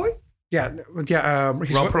 Yeah. He's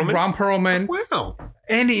Ron Perlman? Ron Perlman. Wow.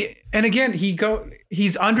 And again,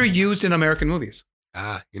 he's underused in American movies.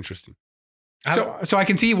 Ah, interesting. So I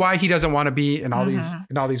can see why he doesn't want to be in all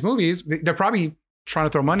these movies. They're probably trying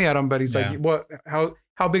to throw money at him, but he's like, what? How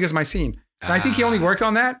big is my scene? And I think he only worked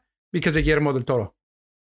on that because of Guillermo del Toro.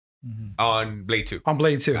 On Blade 2. On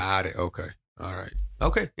Blade 2. Got it. Okay. All right.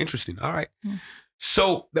 Okay. Interesting. All right.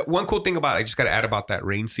 So the one cool thing about it, I just got to add about that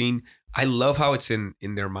rain scene. I love how it's in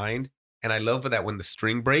their mind, and I love that when the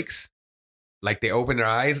string breaks, like they open their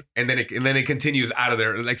eyes, and then it continues out of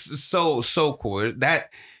there. Like so cool.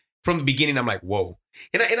 That from the beginning, I'm like, whoa.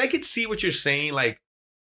 And I could see what you're saying. Like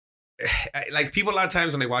people a lot of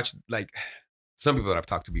times when they watch, like some people that I've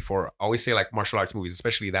talked to before always say like martial arts movies,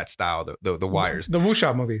 especially that style, the wires, the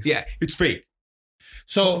wuxia movies. Yeah, it's fake.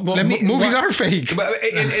 So movies are fake. But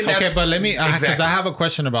let me, because exactly. I have a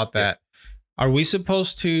question about that. Are we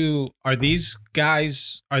supposed to? Are these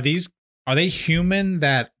guys? Are they human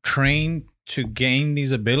that train to gain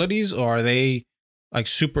these abilities, or are they like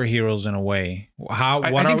superheroes in a way? How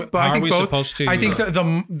are we supposed to? I think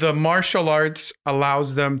the martial arts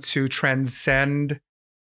allows them to transcend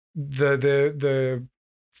the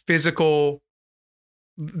physical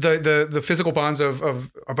the physical bonds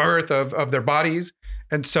of earth of their bodies,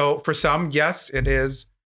 and so for some, yes, they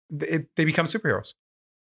become superheroes.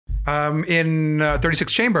 In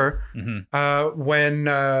 36 Chamber, when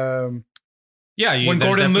Gordon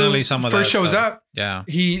Liu first shows up,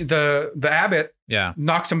 the abbot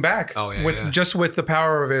knocks him back with the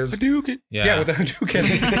power of his Hadouken. With the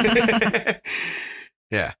Hadouken.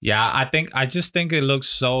 I just think it looks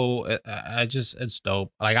so. It's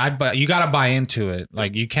dope. Like you gotta buy into it.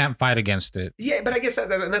 Like you can't fight against it. Yeah, but I guess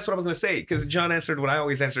and that's what I was gonna say, because John answered what I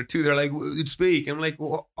always answer too. They're like, well, it's fake. And I'm like,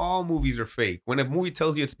 well, all movies are fake. When a movie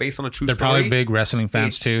tells you it's based on a true story, they're probably big wrestling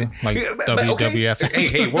fans too, like WWF. Okay.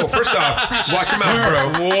 Hey, whoa! First off, watch your mouth,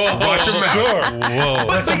 bro. Watch your mouth. Whoa!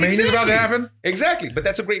 But WrestleMania's about to happen. Exactly, but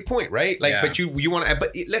that's a great point, right? Like, but you want to.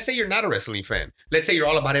 But let's say you're not a wrestling fan. Let's say you're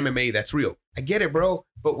all about MMA. That's real. I get it, bro.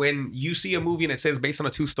 But when you see a movie and it says based on a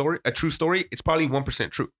true story, it's probably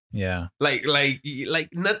 1% true. Yeah. Like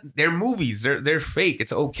they're movies. They're fake.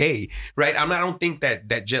 It's okay, right? I don't think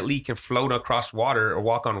that Jet Li can float across water or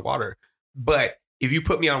walk on water. But if you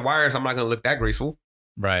put me on wires, I'm not gonna look that graceful.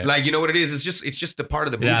 Right. Like, you know what it is? It's just a part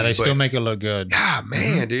of the movie. Yeah, they still make it look good. Ah,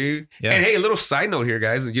 man, dude. Yeah. And hey, a little side note here,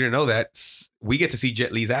 guys. You didn't know that we get to see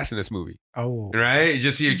Jet Li's ass in this movie. Oh. Right?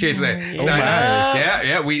 Just in case that.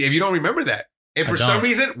 Yeah. If you don't remember that. And for some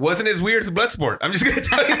reason, wasn't as weird as Bloodsport. I'm just going to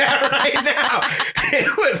tell you that right now. It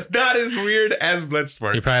was not as weird as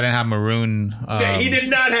Bloodsport. He probably didn't have maroon. He did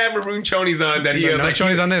not have maroon chonies on. That he was like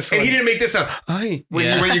chonies on this one. And he didn't make this sound.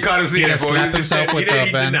 When you caught him singing it,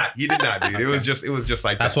 he did not, dude. Okay. It was just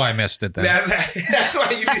like that's that. why I missed it. Then that's why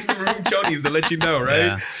you need the maroon chonies to let you know, right?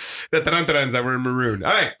 Yeah. The tarantarans that were in maroon.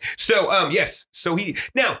 All right. So yes. So he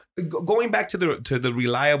now going back to the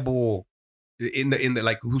reliable in the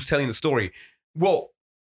like who's telling the story. Well,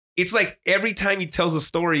 it's like every time he tells a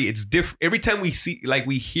story, it's different. Every time we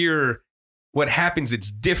hear what happens, it's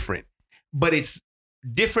different. But it's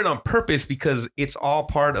different on purpose because it's all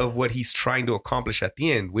part of what he's trying to accomplish at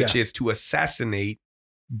the end, which is to assassinate.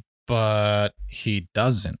 But he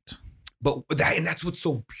doesn't. And that's what's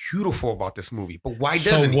so beautiful about this movie. But why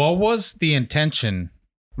doesn't he? So what was the intention?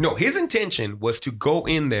 No, his intention was to go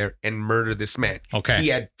in there and murder this man. Okay. He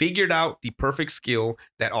had figured out the perfect skill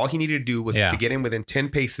that all he needed to do was to get in within 10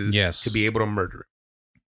 paces to be able to murder him.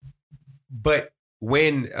 But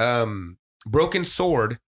when Broken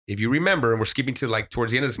Sword, if you remember, and we're skipping to like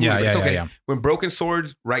towards the end of this movie, but it's okay. Yeah. When Broken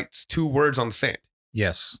Sword writes 2 words on the sand.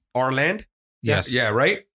 Yes. Our land? Yes. Yeah,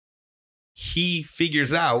 right? He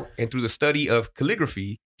figures out, and through the study of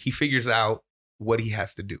calligraphy, he figures out what he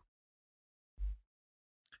has to do.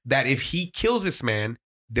 That if he kills this man,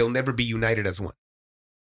 they'll never be united as one.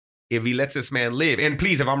 If he lets this man live, and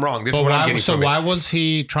please, if I'm wrong, this is what I'm getting from it. So why was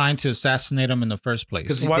he trying to assassinate him in the first place?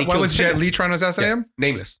 Because why was Jet Li trying to assassinate him?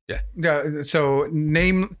 Nameless. Yeah. Yeah. So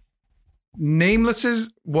Nameless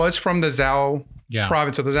was from the Zhao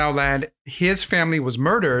province, or the Zhao land. His family was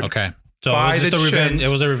murdered. Okay. So by it was the just a revenge. Chins.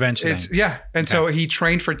 It was a revenge thing. And so he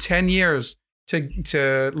trained for 10 years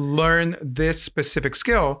to learn this specific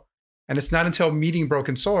skill, and it's not until meeting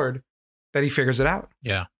Broken Sword that he figures it out.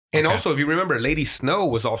 Yeah. And Okay. also, if you remember, Lady Snow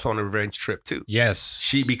was also on a revenge trip too. Yes.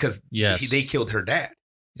 They killed her dad.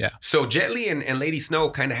 Yeah. So Jet Li and Lady Snow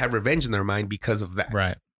kind of have revenge in their mind because of that.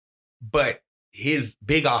 Right. But his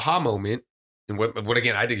big aha moment, and what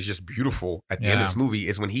again I think is just beautiful at the end of this movie,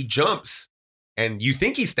 is when he jumps and you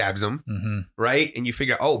think he stabs him, Mm-hmm. right? And you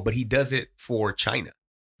figure, but he does it for China.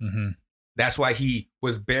 Mm-hmm. That's why he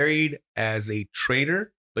was buried as a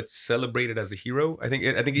traitor, but celebrated as a hero. I think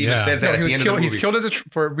he even says that at the end of the movie. He's killed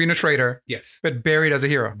for being a traitor, Yes. but buried as a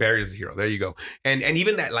hero. Buried as a hero. There you go. And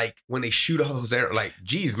even that, like, when they shoot all those arrows, like,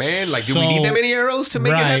 geez, man, like, do we need that many arrows to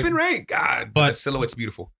make it happen? Right. God, but the silhouette's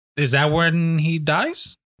beautiful. Is that when he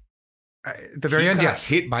dies? At the very end, yes.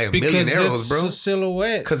 Hit by a million arrows, bro. A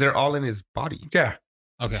silhouette. Because they're all in his body. Yeah.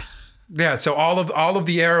 Okay. Yeah, so all of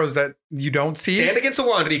the arrows that you don't see. Stand against a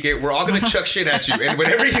wall, Enrique. We're all gonna chuck shit at you, and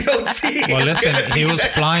whatever you don't see. Well, listen, he was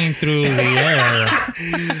flying through the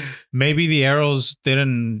air. Maybe the arrows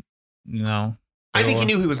didn't, I think he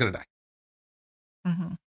knew he was gonna die.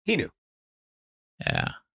 Mm-hmm. He knew. Yeah.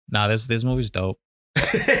 No, this movie's dope.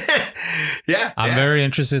 Yeah. I'm very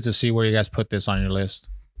interested to see where you guys put this on your list.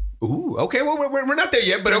 Ooh. Okay. Well, we're not there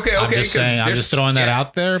yet, but okay. I'm just saying. I'm there's- just throwing that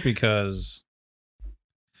out there because.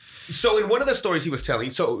 So in one of the stories he was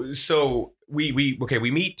telling, so we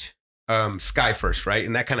meet Sky first, right?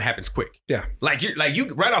 And that kind of happens quick. Yeah. Like you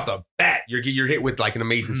right off the bat, you're hit with like an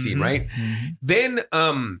amazing scene, right? Mm-hmm.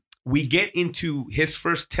 Then we get into his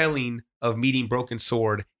first telling of meeting Broken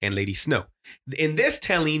Sword and Lady Snow. In this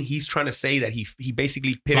telling, he's trying to say that he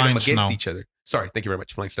basically pitted Flying them against Snow. each other. Sorry, thank you very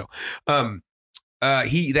much, Flying Snow.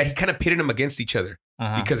 He kind of pitted them against each other.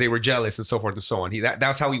 Uh-huh. Because they were jealous and so forth and so on.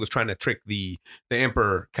 That's how he was trying to trick the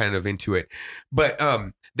emperor kind of into it. But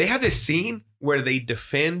they have this scene where they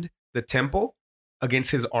defend the temple against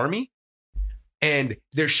his army, and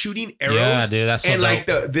they're shooting arrows. Yeah, dude, that's so and like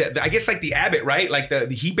dope. the I guess like the abbot, right? Like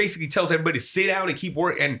he basically tells everybody to sit down and keep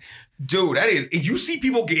working. And dude, that is, you see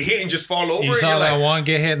people get hit and just fall over. You and saw you're that like, one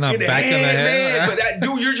get hit in the back of the head. man. But that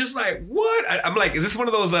dude, you're just like, what? I'm like, is this one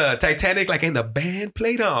of those Titanic, like, and the band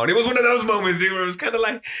played on? It was one of those moments, dude, where it was kind of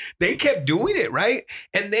like they kept doing it, right?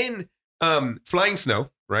 And then Flying Snow,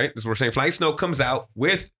 right? As we're saying, Flying Snow comes out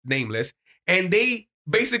with Nameless, and they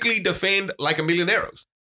basically defend like a million arrows.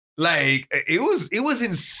 Like it was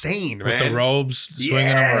insane, With man. the robes swinging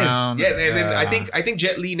them around. Yeah, and then I think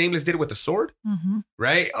Jet Li Nameless did it with the sword. Mm-hmm.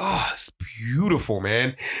 Right? Oh, it's beautiful,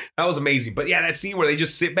 man. That was amazing. But yeah, that scene where they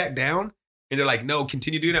just sit back down and they're like, no,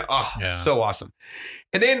 continue doing it. Oh, so awesome.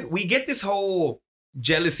 And then we get this whole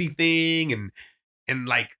jealousy thing and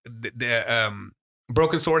like the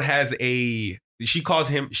Broken Sword has she calls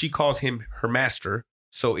him her master.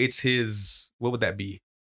 So it's his, what would that be?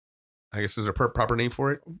 I guess there's a proper name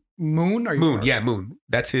for it. Moon? Moon. Yeah, Moon.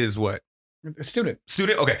 That's his what? A student.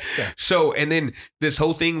 Okay. Yeah. So, and then this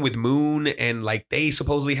whole thing with Moon and like they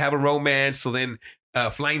supposedly have a romance. So then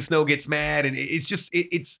Flying Snow gets mad, and it's just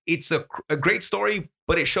it's a great story,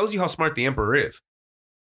 but it shows you how smart the Emperor is.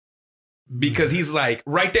 Because he's like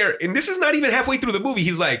right there, and this is not even halfway through the movie.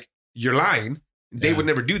 He's like, "You're lying. They would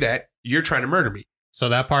never do that. You're trying to murder me." So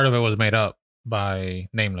that part of it was made up by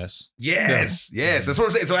Nameless. Yes. That's what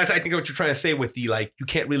I'm saying. So that's, I think, what you're trying to say with the like, you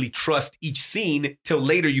can't really trust each scene till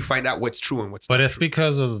later you find out what's true and what's But not it's true.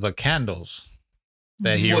 because of the candles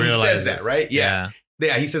that he Well, realizes. he says that, right? Yeah.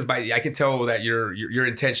 He says I can tell that your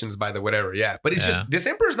intentions by the whatever. Yeah. But it's just, this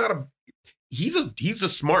Emperor's not he's a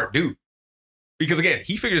smart dude. Because again,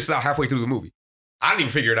 he figured this out halfway through the movie. I didn't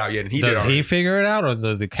even figure it out yet, and he did. Does he figure it out, or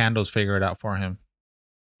the candles figure it out for him?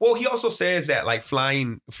 Well, he also says that like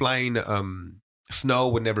flying Snow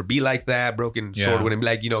would never be like that. Broken Sword wouldn't be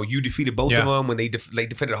like, you defeated both of them when they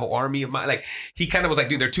defended a whole army of mine. Like he kind of was like,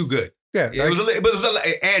 dude, they're too good. Yeah, it was a little, but it was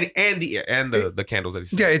the candles that he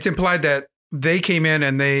said. Yeah, it's implied that they came in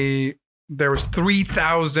and there was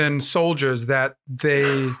 3,000 soldiers that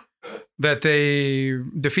they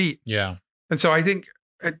defeat. Yeah, and so I think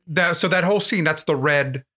that whole scene, that's the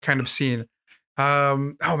red kind of scene.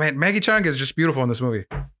 Oh man, Maggie Cheung is just beautiful in this movie.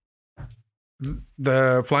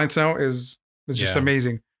 The Flying Snow is just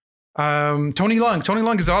amazing. Tony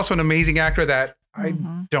Leung is also an amazing actor that I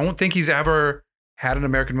don't think he's ever had an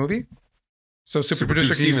American movie. So super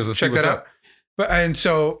producer, can you check that out? And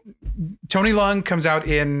so Tony Leung comes out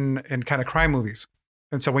in kind of crime movies.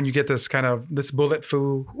 And so when you get this bullet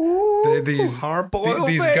foo, these hard-boiled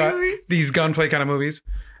these gunplay kind of movies,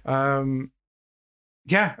 I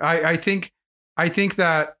think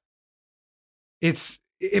that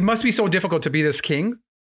it must be so difficult to be this king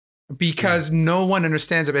because no one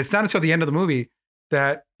understands it. It's not until the end of the movie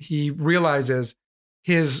that he realizes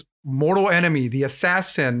his mortal enemy, the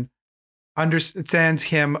assassin, understands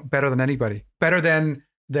him better than anybody, better than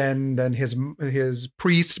his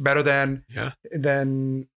priests, better than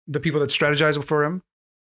the people that strategize for him.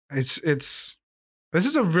 This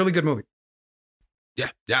is a really good movie. Yeah.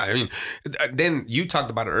 I mean, then you talked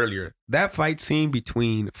about it earlier. That fight scene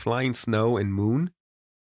between Flying Snow and Moon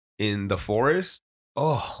in the forest.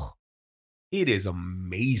 Oh, it is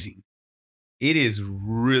amazing. It is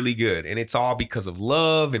really good. And it's all because of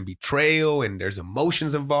love and betrayal, and there's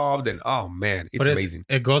emotions involved. And oh man, it's amazing.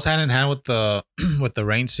 It goes hand in hand with the with the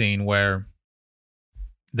rain scene, where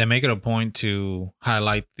they make it a point to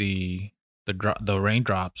highlight the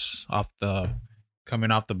raindrops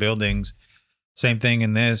coming off the buildings. Same thing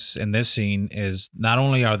in this scene is not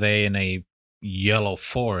only are they in a yellow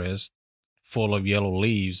forest full of yellow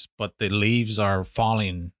leaves, but the leaves are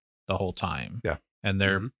falling the whole time. Yeah. And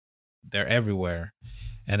they're everywhere.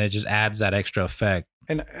 And it just adds that extra effect.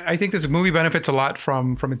 And I think this movie benefits a lot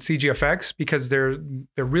from its CG effects, because they're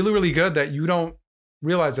really, really good that you don't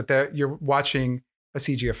realize that you're watching a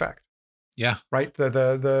CG effect. Yeah. Right?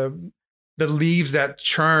 The leaves that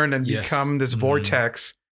churn and become this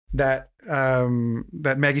vortex that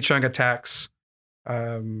Maggie Cheung attacks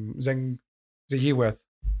Zheng Ziyi with.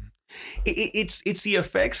 It's the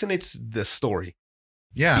effects and it's the story.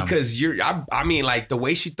 Yeah. Because I mean, like the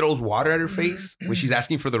way she throws water at her face when she's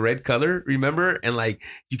asking for the red color, remember? And like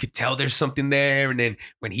you could tell there's something there. And then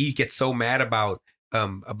when he gets so mad about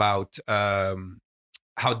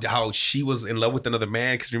how she was in love with another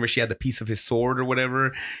man, because remember she had the piece of his sword or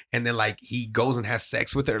whatever, and then like he goes and has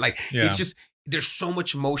sex with her. Like it's just, there's so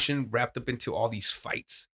much emotion wrapped up into all these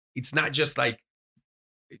fights. It's not just like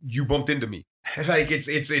you bumped into me. Like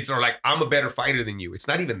it's or like I'm a better fighter than you. It's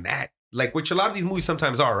not even that. Like, which a lot of these movies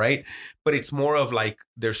sometimes are, right? But it's more of like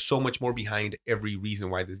there's so much more behind every reason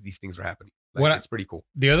why these things are happening. Like, it's pretty cool.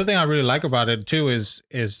 The other thing I really like about it too is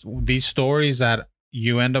these stories that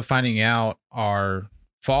you end up finding out are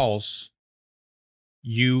false.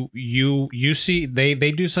 You see they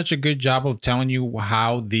do such a good job of telling you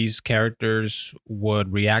how these characters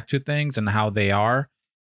would react to things and how they are,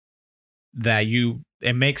 that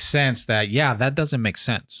it makes sense that that doesn't make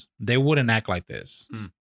sense. They wouldn't act like this.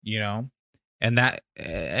 You know, and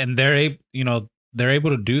they're able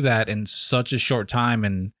to do that in such a short time,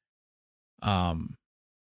 and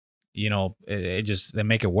they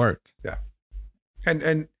make it work. Yeah,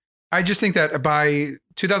 and I just think that by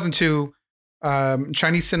 2002,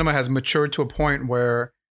 Chinese cinema has matured to a point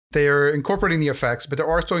where they are incorporating the effects, but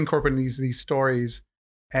they're also incorporating these stories,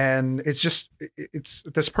 and it's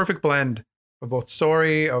this perfect blend of both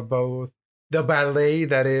story, of both the ballet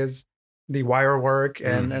that is the wire work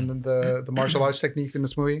and the martial arts technique in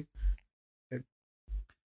this movie.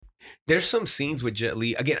 There's some scenes with Jet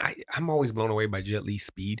Li. Again, I'm always blown away by Jet Li's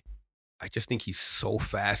speed. I just think he's so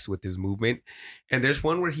fast with his movement. And there's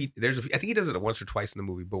one where I think he does it once or twice in the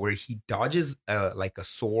movie, but where he dodges like a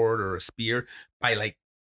sword or a spear by like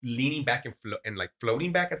leaning back and like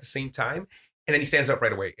floating back at the same time. And then he stands up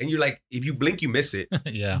right away. And you're like, if you blink, you miss it.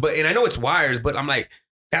 Yeah. And I know it's wires, but I'm like,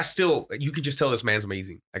 that's still, you could just tell this man's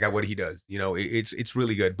amazing. Like what he does, it's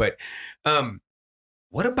really good. But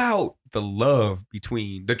what about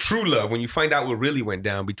the true love, when you find out what really went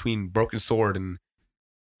down between Broken Sword and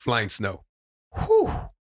Flying Snow? Whew.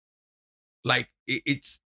 Like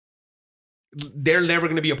they're never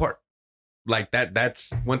going to be apart. Like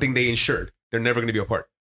that's one thing they ensured. They're never going to be apart.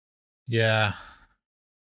 Yeah.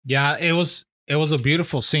 Yeah. It was a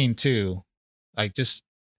beautiful scene too. Like just,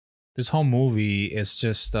 this whole movie is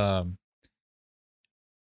just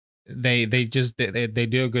they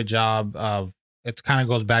do a good job of, it kind of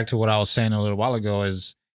goes back to what I was saying a little while ago,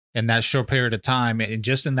 is in that short period of time, and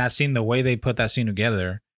just in that scene, the way they put that scene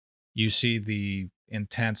together, you see the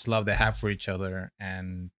intense love they have for each other,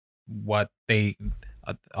 and what they,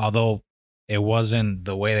 although it wasn't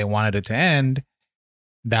the way they wanted it to end,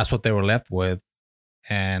 that's what they were left with,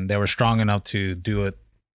 and they were strong enough to do it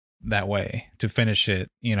that way, to finish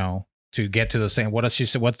it, to get to the same. What does she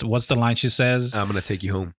say? What's the line she says? I'm gonna take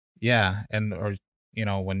you home. Yeah,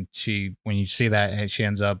 when you see that, and she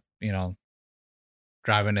ends up,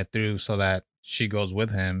 driving it through so that she goes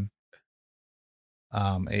with him.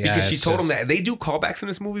 Because she told him that. They do callbacks in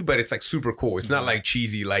this movie, but it's like super cool. It's not like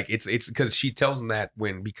cheesy. Like it's because she tells him that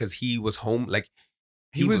because he was home, like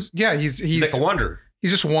he's like a wanderer.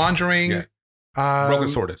 He's just wandering. Yeah. Broken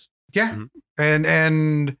Sword is. Yeah. Mm-hmm.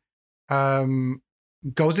 And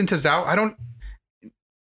goes into Zhao.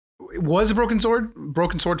 Was Broken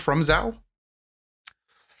Sword from Zhao?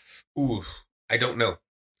 Ooh, I don't know.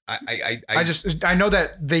 I know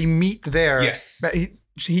that they meet there. Yes. But Tony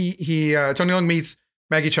Leung meets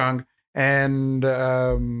Maggie Chung, and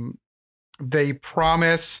they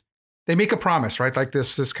make a promise, right? Like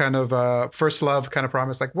this kind of first love kind of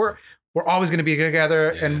promise. Like we're always going to be together,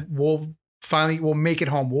 and we'll make it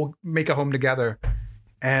home. We'll make a home together.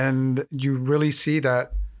 And you really see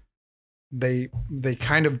that they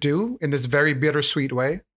kind of do in this very bittersweet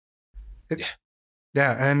way.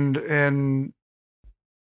 And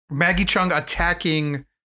Maggie Chung attacking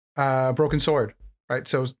Broken Sword, right?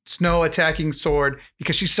 So Snow attacking Sword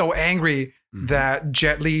because she's so angry that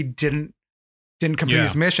Jet Li didn't complete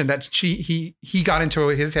his mission, that he got into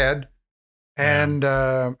his head and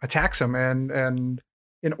attacks him, and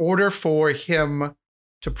in order for him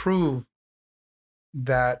to prove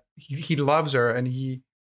that he loves her and he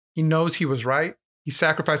knows he was right, he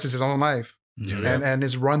sacrifices his own life and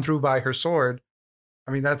is run through by her sword.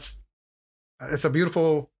 I mean, it's a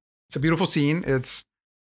beautiful scene. It's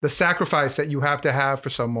the sacrifice that you have to have for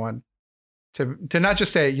someone to not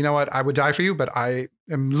just say, you know what, I would die for you, but I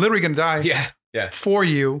am literally going to die for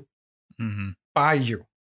you, by you.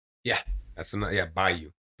 Yeah, by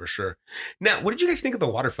you for sure. Now, what did you guys think of the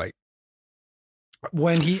water fight?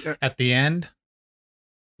 When he at the end,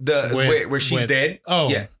 where she's dead? Oh,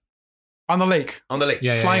 yeah. On the lake.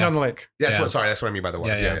 Flying on the lake. That's what I mean by the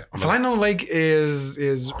water. Flying on the lake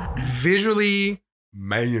is visually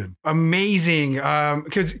amazing.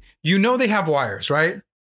 Because they have wires, right?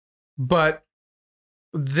 But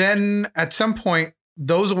then at some point,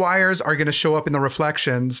 those wires are going to show up in the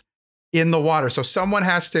reflections in the water. So someone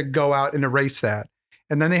has to go out and erase that.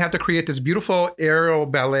 And then they have to create this beautiful aerial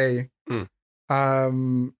ballet.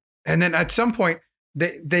 And then at some point,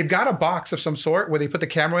 they've got a box of some sort where they put the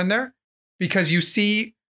camera in there, because you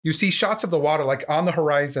see shots of the water like on the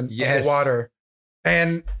horizon of the water.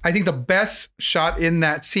 And I think the best shot in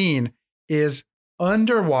that scene is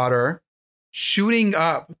underwater, shooting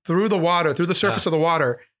up through the water, through the surface of the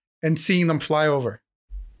water, and seeing them fly over.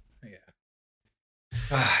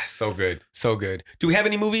 So good. So good. Do we have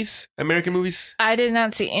any movies? American movies? I did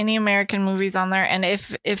not see any American movies on there. And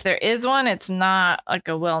if there is one, it's not like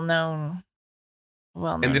a well-known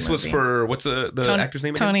and this movie. Was for, what's the actor's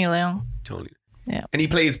name again? Tony Leung. Tony. Yeah. And he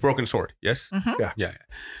plays Broken Sword, yes? Mm-hmm. Yeah.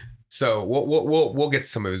 So we'll get to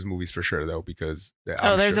some of his movies for sure, though, because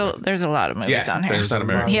there's a lot of movies on here. Not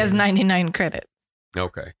American. He has 99 credits.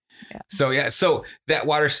 Okay. Yeah. So that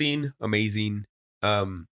water scene, amazing.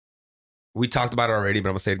 We talked about it already, but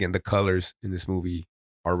I'm gonna say it again. The colors in this movie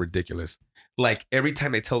are ridiculous. Like every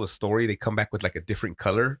time they tell the story, they come back with like a different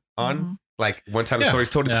color on. Mm-hmm. Like one time the story's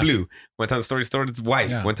told, it's blue. One time the story's told, it's white.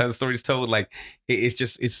 Yeah. One time the story's told, like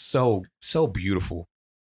it's so beautiful.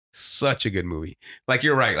 Such a good movie. Like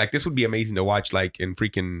you're right. Like this would be amazing to watch, like in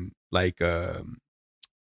freaking like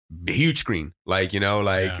huge screen. Like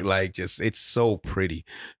like just it's so pretty.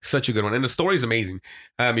 Such a good one, and the story's amazing.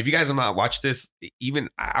 If you guys have not watched this, even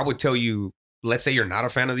I would tell you, let's say you're not a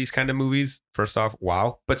fan of these kind of movies. First off,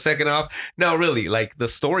 wow. But second off, no, really, like the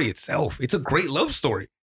story itself, it's a great love story.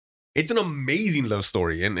 It's an amazing love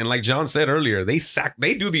story. And like John said earlier, they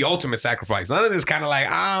do the ultimate sacrifice. None of this kind of like,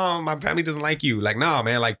 oh, my family doesn't like you. Like, no,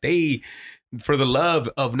 man, like for the love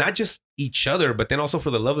of not just each other, but then also for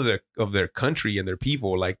the love of their country and their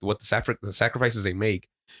people, like what the sacrifices they make.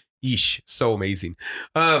 Yeesh, so amazing.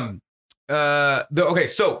 So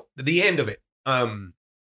the end of it. Am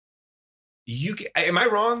I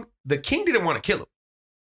wrong? The king didn't want to kill him.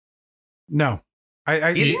 No.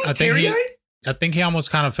 Isn't he teary-eyed? I think he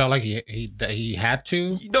almost kind of felt like he had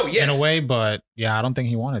to. No, yes. In a way, but yeah, I don't think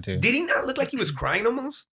he wanted to. Did he not look like he was crying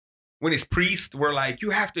almost? When his priests were like,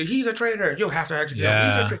 you have to, he's a traitor. You have to actually kill him.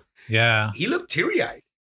 He's a traitor. Yeah. He looked teary-eyed.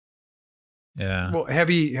 Yeah. Well,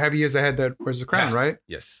 heavy is the head that wears the crown, right?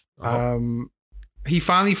 Yes. He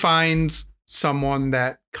finally finds someone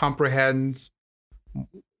that comprehends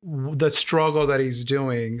the struggle that he's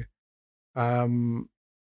doing.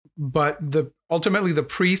 But ultimately the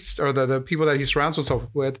priests or the people that he surrounds himself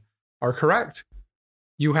with are correct.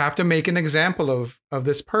 You have to make an example of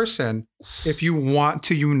this person if you want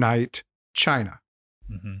to unite China.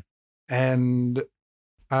 Mm-hmm. And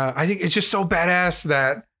I think it's just so badass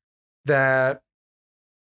that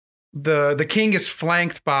the king is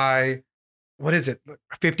flanked by, what is it,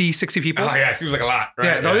 50, 60 people? Oh yeah, it seems like a lot, right?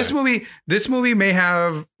 Yeah, no, this movie may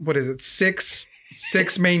have, what is it, six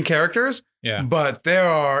main characters. Yeah, but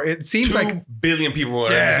it seems 2 like billion people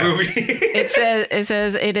are in this movie. It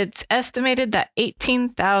says it's estimated that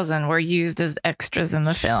 18,000 were used as extras in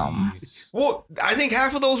the film. Well, I think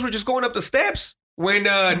half of those were just going up the steps when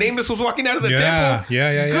Nameless was walking out of the temple.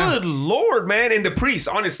 Yeah. Good Lord, man. And the priest,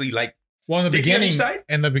 honestly, like Well, in the Did he on each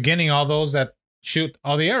beginning, side? All those that shoot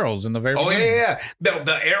all the arrows in the very beginning. Yeah.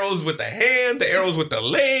 The arrows with the hand, the arrows with the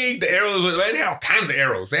leg, the arrows with, man, they had all kinds of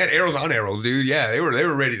arrows. They had arrows on arrows, dude. Yeah, they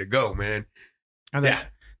were ready to go, man. And then,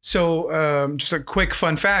 so just a quick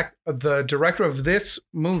fun fact: the director of this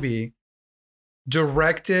movie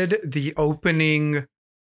directed the opening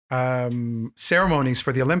ceremonies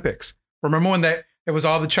for the Olympics. Remember when it was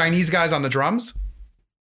all the Chinese guys on the drums?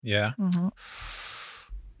 Yeah.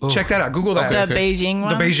 Check that out. Google that. The Beijing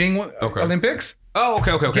The ones? Beijing Olympics. Oh,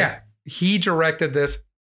 okay. Yeah, he directed this.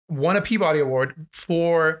 Won a Peabody Award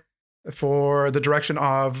for the direction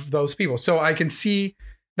of those people. So I can see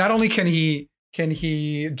not only can he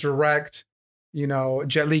direct,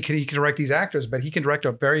 Jet Li, he can direct these actors, but he can direct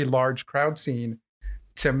a very large crowd scene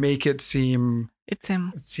to make it seem It's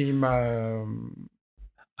him.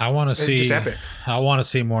 I want to see. just epic. I want to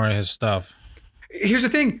see more of his stuff. Here's the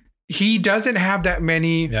thing. He doesn't have that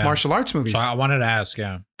many martial arts movies. So I wanted to ask,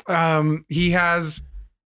 He has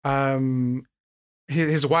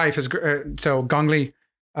his wife is so Gong Li.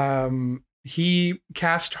 He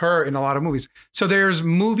cast her in a lot of movies. So there's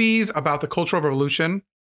movies about the Cultural Revolution.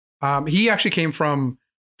 He actually came from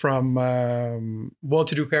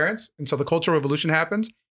well-to-do parents, and so the Cultural Revolution happens,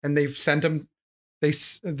 and they've sent him.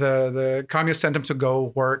 The communists sent him to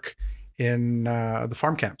go work in the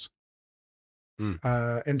farm camps.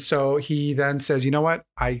 And so he then says, you know what?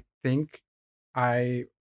 I think I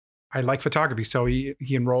like photography. So he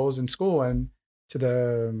enrolls in school and to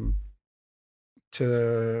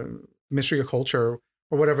the Ministry of Culture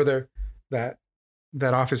or whatever that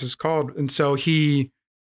office is called. And so he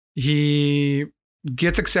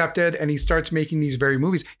gets accepted and he starts making these very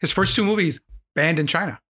movies. His first two movies banned in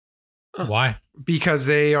China. why? Because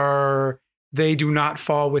they do not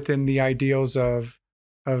fall within the ideals of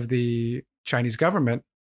the Chinese government.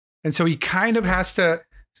 And so he kind of has to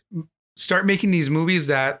start making these movies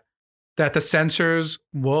that the censors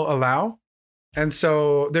will allow. And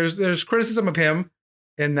so there's criticism of him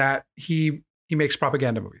in that he makes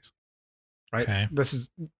propaganda movies, right? Okay. This is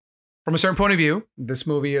from a certain point of view, this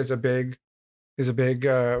movie is a big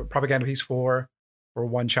propaganda piece for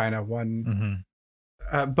one China, one.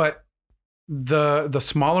 Mm-hmm. But the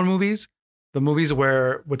smaller movies, the movies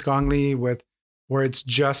where with Gong Li, where it's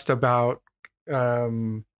just about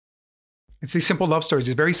it's these simple love stories,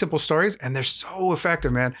 these very simple stories, and they're so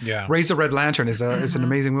effective, man. Yeah. Raise the Red Lantern is an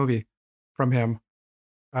amazing movie from him.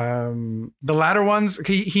 The latter ones,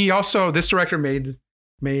 he also, this director made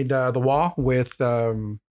The Wall with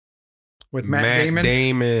Matt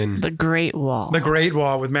Damon. The Great Wall. The Great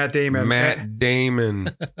Wall with Matt Damon. Matt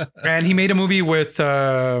Damon. And he made a movie with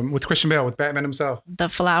Christian Bale, with Batman himself. The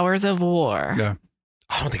Flowers of War. Yeah.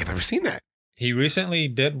 I don't think I've ever seen that. He recently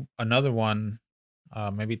did another one,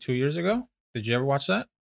 maybe 2 years ago. Did you ever watch that?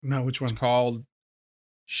 No, which It's one? called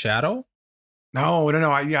Shadow. No.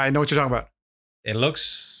 I know what you're talking about. It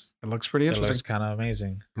looks pretty It interesting. looks kind of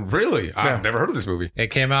amazing. Really? Yeah. I've never heard of this movie. It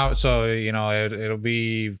came out, so it'll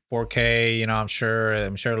be 4K. I'm sure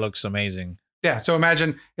it looks amazing. Yeah. So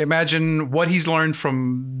imagine what he's learned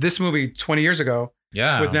from this movie 20 years ago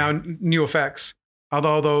Yeah. with now new effects.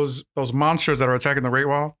 Although those monsters that are attacking the Great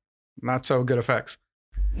Wall, not so good effects.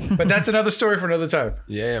 But that's another story for another time.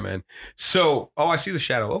 Yeah, man. So, I see The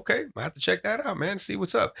Shadow. Okay, I have to check that out, man. See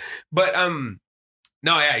what's up. But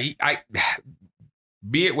no, yeah, I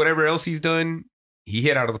be it whatever else he's done, he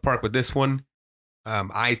hit out of the park with this one.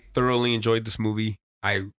 I thoroughly enjoyed this movie.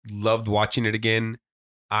 I loved watching it again.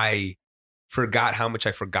 I forgot how much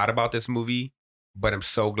I forgot about this movie, but I'm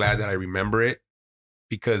so glad that I remember it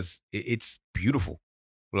because it's beautiful.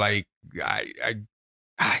 Like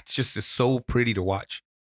it's so pretty to watch.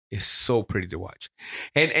 It's so pretty to watch.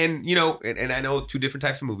 And I know two different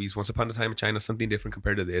types of movies. Once Upon a Time in China, something different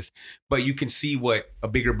compared to this. But you can see what a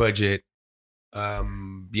bigger budget, I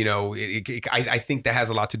think that has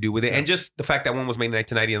a lot to do with it. And just the fact that one was made in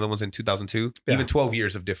 1990 and the other one's in 2002. Yeah. Even 12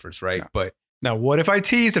 years of difference, right? Yeah. But Now, what if I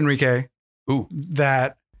teased, Enrique,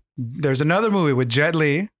 that there's another movie with Jet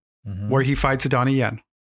Li Mhm. where he fights Donnie Yen.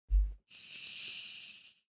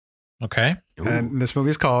 Okay. And this movie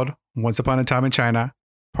is called Once Upon a Time in China,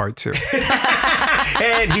 Part 2.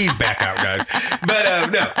 And he's back out, guys.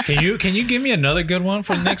 But no. Can you give me another good one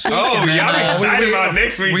for next week? Oh, And then, yeah, I'm excited we- about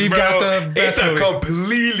next week's, we've bro. got the best It's a movie.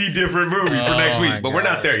 completely different movie for Oh, next week, my but we're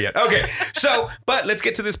not God. there yet. Okay, so, but let's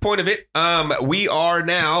get to this point of it. We are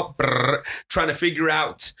now trying to figure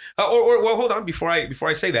out, well, hold on, before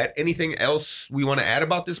I say that, anything else we want to add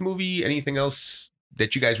about this movie? Anything else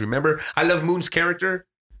that you guys remember? I love Moon's character.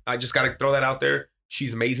 I just got to throw that out there.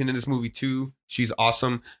 She's amazing in this movie too. She's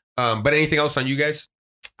awesome. But anything else on you guys?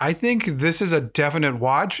 I think this is a definite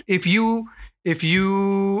watch. If you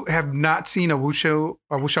have not seen a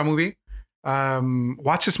wuxia movie,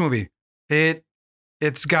 watch this movie.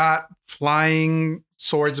 It's got flying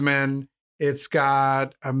swordsmen. It's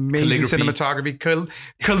got amazing cinematography,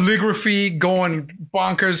 calligraphy going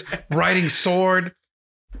bonkers, riding sword.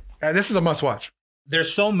 This is a must watch.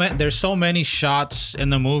 There's so many shots in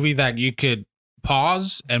the movie that you could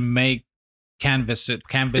pause and make canvas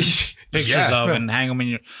pictures of and hang them in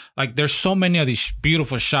your, like, there's so many of these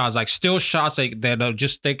beautiful shots, like still shots that are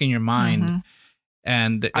just stick in your mind. Mm-hmm.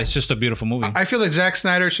 And it's just a beautiful movie. I feel that Zack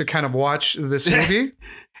Snyder should kind of watch this movie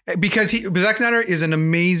because Zack Snyder is an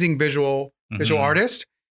amazing visual artist,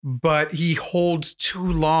 but he holds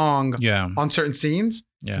too long on certain scenes.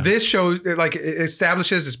 Yeah. This shows, like, it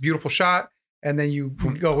establishes this beautiful shot, and then you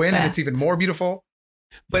go in and it's even more beautiful.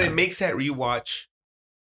 But it makes that rewatch,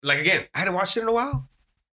 like, again, I hadn't watched it in a while.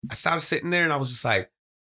 I started sitting there and I was just like,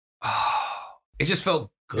 oh, it just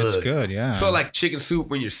felt good. It's good, yeah. It felt like chicken soup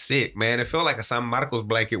when you're sick, man. It felt like a San Marcos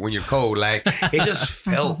blanket when you're cold. Like, it just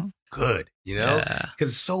felt good, you know? Because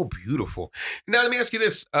it's so beautiful. Now, let me ask you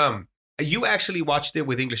this. You actually watched it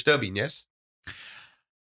with English dubbing, yes?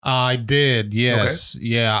 I did, yes. Okay.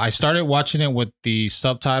 Yeah, I started watching it with the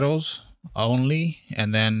subtitles only,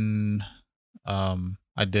 and then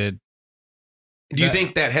I did. Do you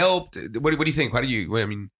think that helped? What do you think? I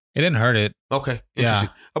mean, it didn't hurt it. Okay, interesting.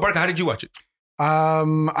 Yeah. Abarca, how did you watch it?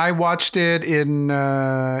 I watched it in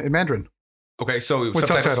Mandarin. Okay, so with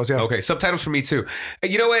subtitles, yeah. Okay, subtitles for me too.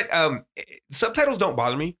 You know what? Subtitles don't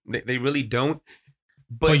bother me. They really don't.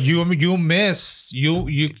 But you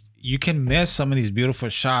can miss some of these beautiful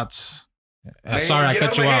shots. Man, sorry, I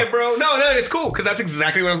cut you off, head, bro. No, it's cool because that's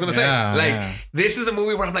exactly what I was gonna say. Like, this is a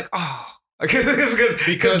movie where I'm like, oh,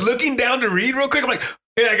 because looking down to read real quick, I'm like,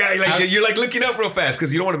 you're like looking up real fast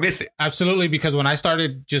because you don't want to miss it. Absolutely, because when I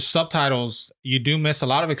started just subtitles, you do miss a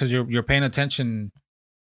lot of it because you're paying attention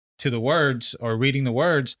to the words or reading the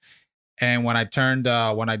words. And when I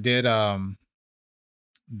did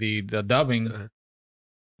the dubbing,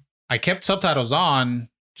 I kept subtitles on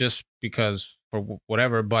just because for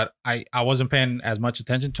whatever, but I wasn't paying as much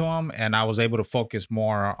attention to them, and I was able to focus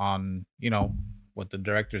more on, what the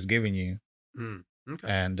director's giving you. Okay.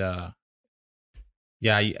 And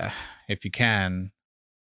if you can,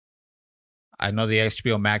 I know the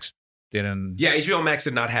HBO Max didn't. Yeah, HBO Max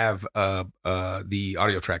did not have the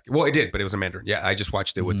audio track. Well, it did, but it was in Mandarin. Yeah, I just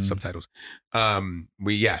watched it with subtitles.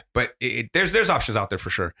 But there's options out there for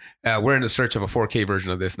sure. We're in the search of a 4K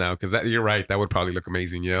version of this now because you're right. That would probably look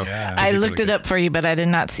amazing. Yeah. I looked it up for you, but I did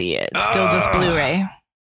not see it. Still just Blu-ray.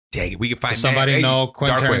 Dang it, we can find somebody know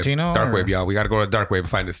Quentin Tarantino. Dark Web, y'all. We got to go to Dark Web and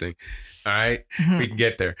find this thing. All right, we can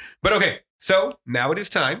get there. But okay, so now it is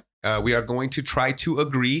time. We are going to try to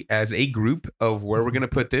agree as a group of where we're going to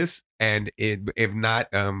put this, and if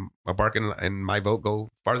not, Abarca and my vote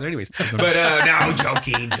go farther anyways. But no,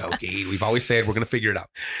 joking. We've always said we're going to figure it out.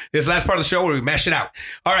 This last part of the show where we mash it out.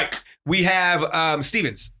 All right, we have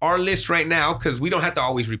Stevens. Our list right now, because we don't have to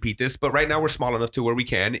always repeat this, but right now we're small enough to where we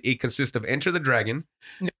can. It consists of Enter the Dragon,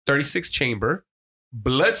 36 Chamber,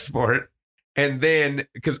 Bloodsport, and then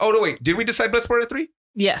did we decide Bloodsport at 3?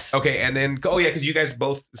 Yes. Okay, and then because you guys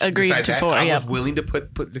both agreed to 4. I was willing to put.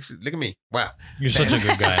 Look at me! Wow, you're such a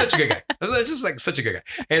good guy. Such a good guy. I was just like such a good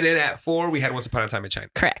guy. And then at 4, we had Once Upon a Time in China.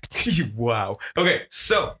 Correct. Wow. Okay,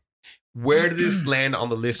 so where did this land on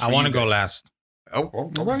the list? I want to go last.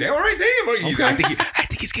 Oh, damn! All right, damn. Okay. I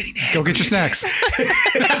think he's getting angry. Go get your snacks.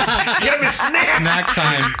 Get him his snacks. Snack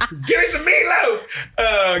time. Give me some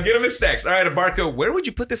meatloaf. Get him his snacks. All right, Abarca, where would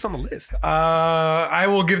you put this on the list? I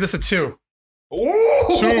will give this a 2.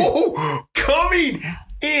 Ooh, coming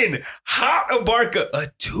in hot, Abarca, a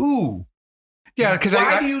 2. Yeah, because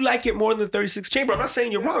why do you like it more than the 36 Chamber? I'm not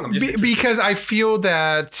saying you're wrong. I'm just because I feel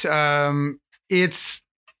that it's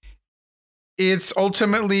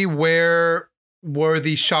ultimately where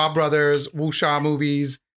the Shaw Brothers wuxia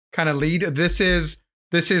movies kind of lead. This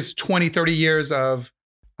is 20, 30 years of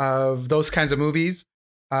those kinds of movies,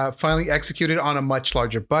 finally executed on a much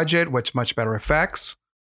larger budget, with much better effects.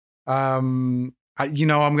 I'm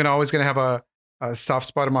always gonna have a soft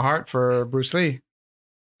spot in my heart for Bruce Lee.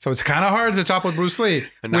 So it's kind of hard to top with Bruce Lee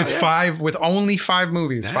with only 5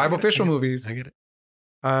 movies, 5 official movies. I get it.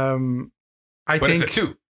 I think it's a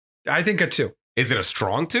 2. I think a 2. Is it a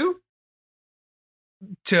strong 2?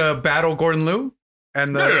 To battle Gordon Liu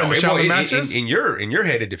and the Shaolin Masters? In your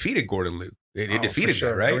head, it defeated Gordon Liu. It defeated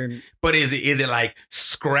that, right? I mean, but is it like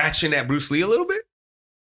scratching at Bruce Lee a little bit?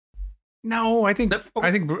 No, I think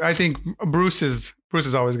Bruce is Bruce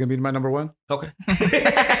is always going to be my number one. Okay. Bruce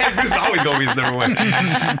is always going to be the number one.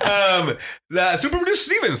 Super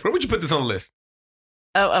Producer Stevens, where would you put this on the list?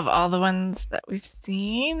 Oh, of all the ones that we've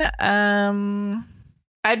seen, I'd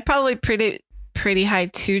probably pretty high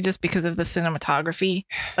too, just because of the cinematography.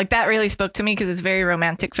 Like that really spoke to me because it's a very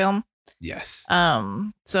romantic film. Yes.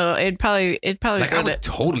 So it'd probably like I would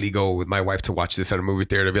totally go with my wife to watch this at a movie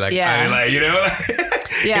theater to be like, yeah.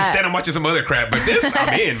 Yeah. Instead I'm watching some other crap, but this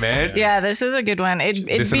I'm in, man. Yeah, this is a good one.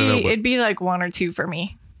 It'd be like 1 or 2 for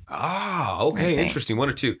me. Ah, okay, interesting. 1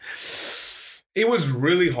 or 2. It was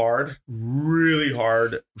really hard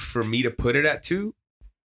for me to put it at 2,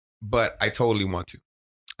 but I totally want to.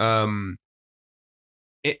 And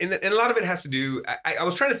a lot of it has to do. I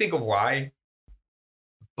was trying to think of why,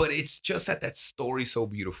 but it's just that story's so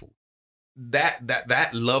beautiful.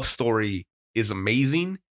 That love story is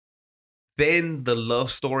amazing. Then the love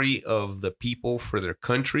story of the people for their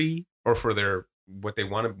country or for their what they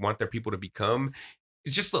want their people to become.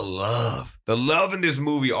 It's just the love. The love in this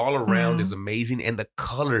movie all around is amazing. And the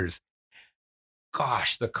colors,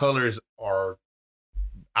 gosh, the colors are,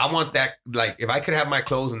 I want that, like, if I could have my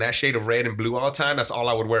clothes in that shade of red and blue all the time, that's all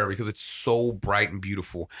I would wear because it's so bright and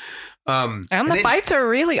beautiful. And the fights are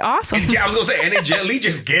really awesome. I was going to say, and then Jet Li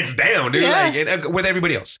just gets down, dude, with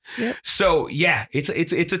everybody else. Yep. So, yeah, it's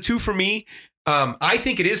a 2 for me. I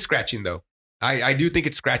think it is scratching, though. I do think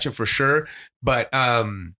it's scratching for sure. But,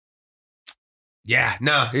 yeah,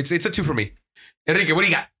 no, it's a 2 for me. Enrique, what do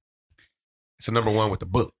you got? It's a number 1 with the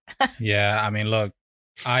bullet. Yeah, I mean, look,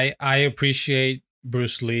 I appreciate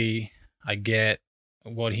Bruce Lee. I get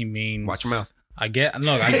what he means. Watch your mouth. I get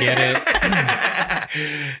it.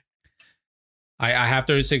 I have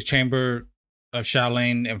 36 Chamber of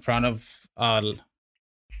Shaolin in front of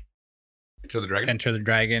Enter the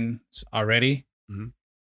Dragon already. Mm-hmm.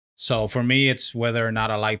 So for me, it's whether or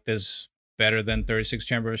not I like this better than 36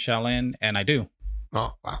 Chamber of Shaolin, and I do.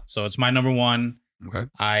 Oh, wow. So it's my number 1. Okay.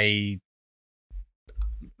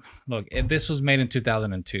 This was made in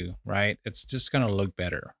 2002, right? It's just going to look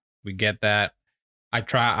better. We get that. I'm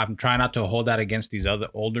trying not to hold that against these other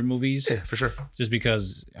older movies. Yeah, for sure. Just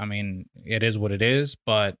because, I mean, it is what it is,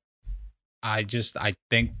 but I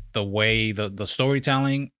think the way the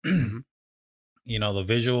storytelling, the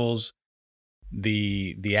visuals,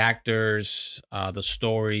 the actors, the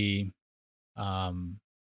story, I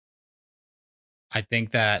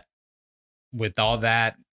think that with all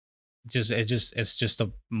that, it's just a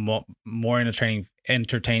more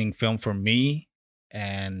entertaining film for me.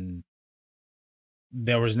 And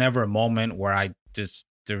there was never a moment where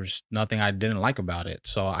there's nothing I didn't like about it.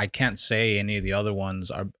 So I can't say any of the other ones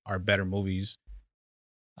are better movies.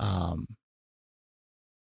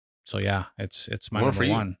 So yeah, it's my number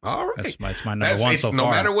 1. All right, it's my number 1 so far. No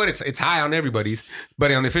matter what, it's high on everybody's,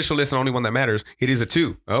 but on the official list, the only one that matters, it is a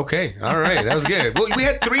 2. Okay, all right, that was good. Well, we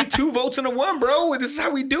had 3 2 votes and a 1, bro. This is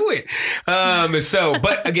how we do it.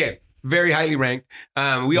 But again, very highly ranked.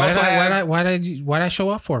 Why did I show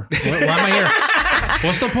up for? Why am I here?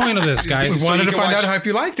 What's the point of this, guys? We wanted to find out if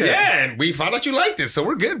you liked it. Yeah, and we found out you liked it, so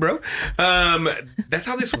we're good, bro. That's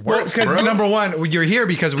how this works, because number 1, you're here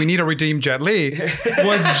because we need to redeem Jet Li.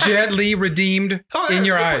 Was Jet Li redeemed in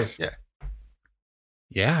your eyes? Yeah.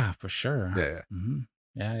 Yeah, for sure. Yeah. Mm-hmm.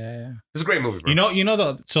 Yeah. It's a great movie,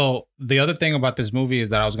 bro. So the other thing about this movie is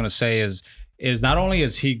that I was going to say is not only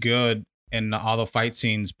is he good in all the fight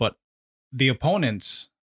scenes, but the opponents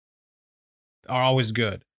are always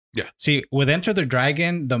good. Yeah. See, with Enter the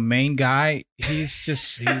Dragon, the main guy,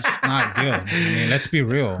 he's not good. I mean, let's be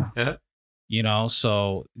real. Uh-huh.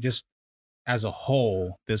 So just as a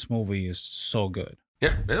whole, this movie is so good.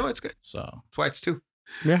 Yeah, no, it's good. So that's why it's 2.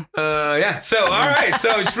 Yeah. Yeah. So, all right.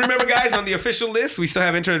 So just remember, guys, on the official list, we still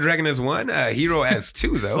have Enter the Dragon as 1, Hero as 2,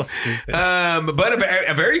 though. But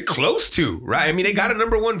a very close 2, right? I mean, they got a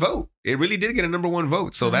number 1 vote. It really did get a number 1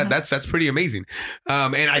 vote. So that's pretty amazing.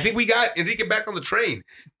 And I think we got Enrique back on the train,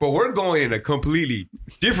 but we're going in a completely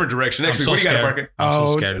different direction next week. What do you got, Barker? I'm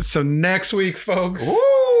so scared. So next week, folks.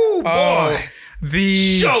 Ooh, boy.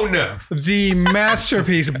 The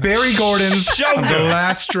masterpiece, Barry Gordon's The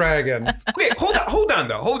Last Dragon. Okay, hold on,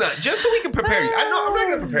 just so we can prepare you. I'm not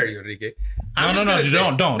going to prepare you, Enrique.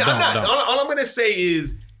 Don't. All I'm going to say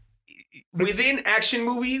is, within action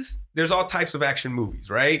movies, there's all types of action movies,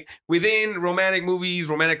 right? Within romantic movies,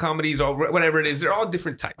 romantic comedies, or whatever it is, they're all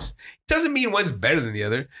different types. Doesn't mean one's better than the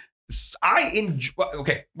other. I enjoy.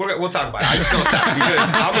 Okay, we'll talk about it. I'm just gonna stop because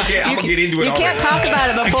I'm gonna get into it. You can't talk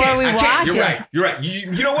about it before we watch it. You're right.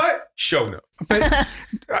 You know what? Show no. But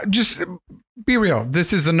just be real.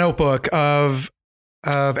 This is the Notebook of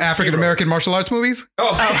of African American martial arts movies.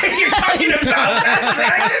 Oh, you're talking about Last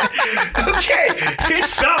Dragon? Okay,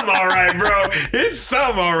 it's something all right, bro. It's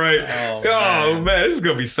something all right. Oh man, this is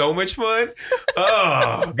gonna be so much fun.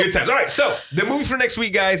 Oh, good times. All right, so the movie for next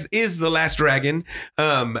week, guys, is The Last Dragon.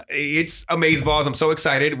 It's Amazeballs. I'm so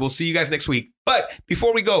excited. We'll see you guys next week. But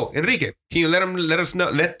before we go, Enrique, can you let them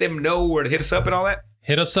know where to hit us up and all that?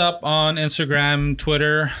 Hit us up on Instagram,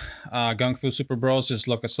 Twitter, Gung Fu Super Bros. Just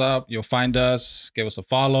look us up. You'll find us. Give us a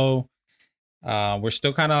follow. We're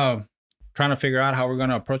still kind of trying to figure out how we're going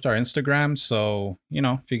to approach our Instagram. So,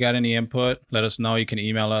 if you got any input, let us know. You can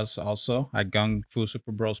email us also at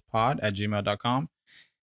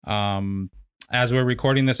gungfusuperbrospod@gmail.com. As we're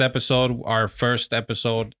recording this episode, our first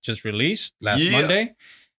episode just released last Monday.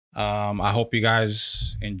 I hope you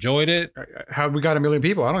guys enjoyed it. How we got 1 million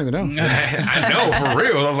people? I don't even know. I know, for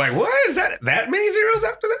real. I was like, what? Is that many zeros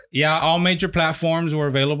after that? Yeah, all major platforms were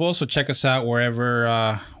available. So check us out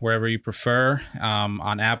wherever you prefer.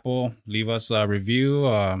 On Apple, leave us a review,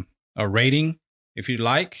 a rating if you'd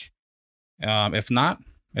like. If not,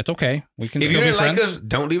 it's okay. We can. If still you didn't be like friends. us,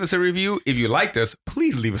 don't leave us a review. If you liked us,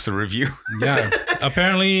 please leave us a review. Yeah,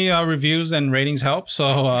 apparently reviews and ratings help. So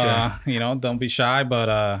don't be shy.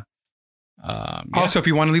 But also, if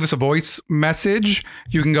you want to leave us a voice message,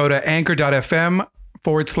 you can go to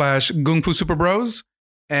anchor.fm/Gung Fu Super Bros,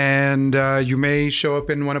 and you may show up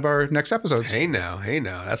in one of our next episodes. Hey now,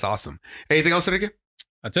 that's awesome. Anything else, Enrique?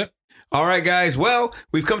 That's it. All right, guys. Well,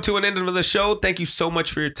 we've come to an end of the show. Thank you so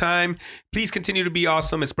much for your time. Please continue to be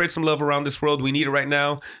awesome and spread some love around this world. We need it right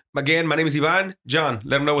now. Again, my name is Ivan. John,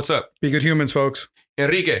 let them know what's up. Be good humans, folks.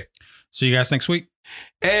 Enrique. See you guys next week.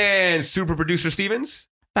 And super producer Stevens.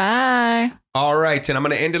 Bye. All right. And I'm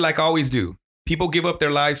going to end it like I always do. People give up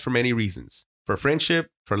their lives for many reasons. For friendship,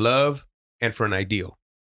 for love, and for an ideal.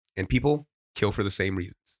 And people kill for the same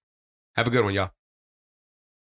reasons. Have a good one, y'all.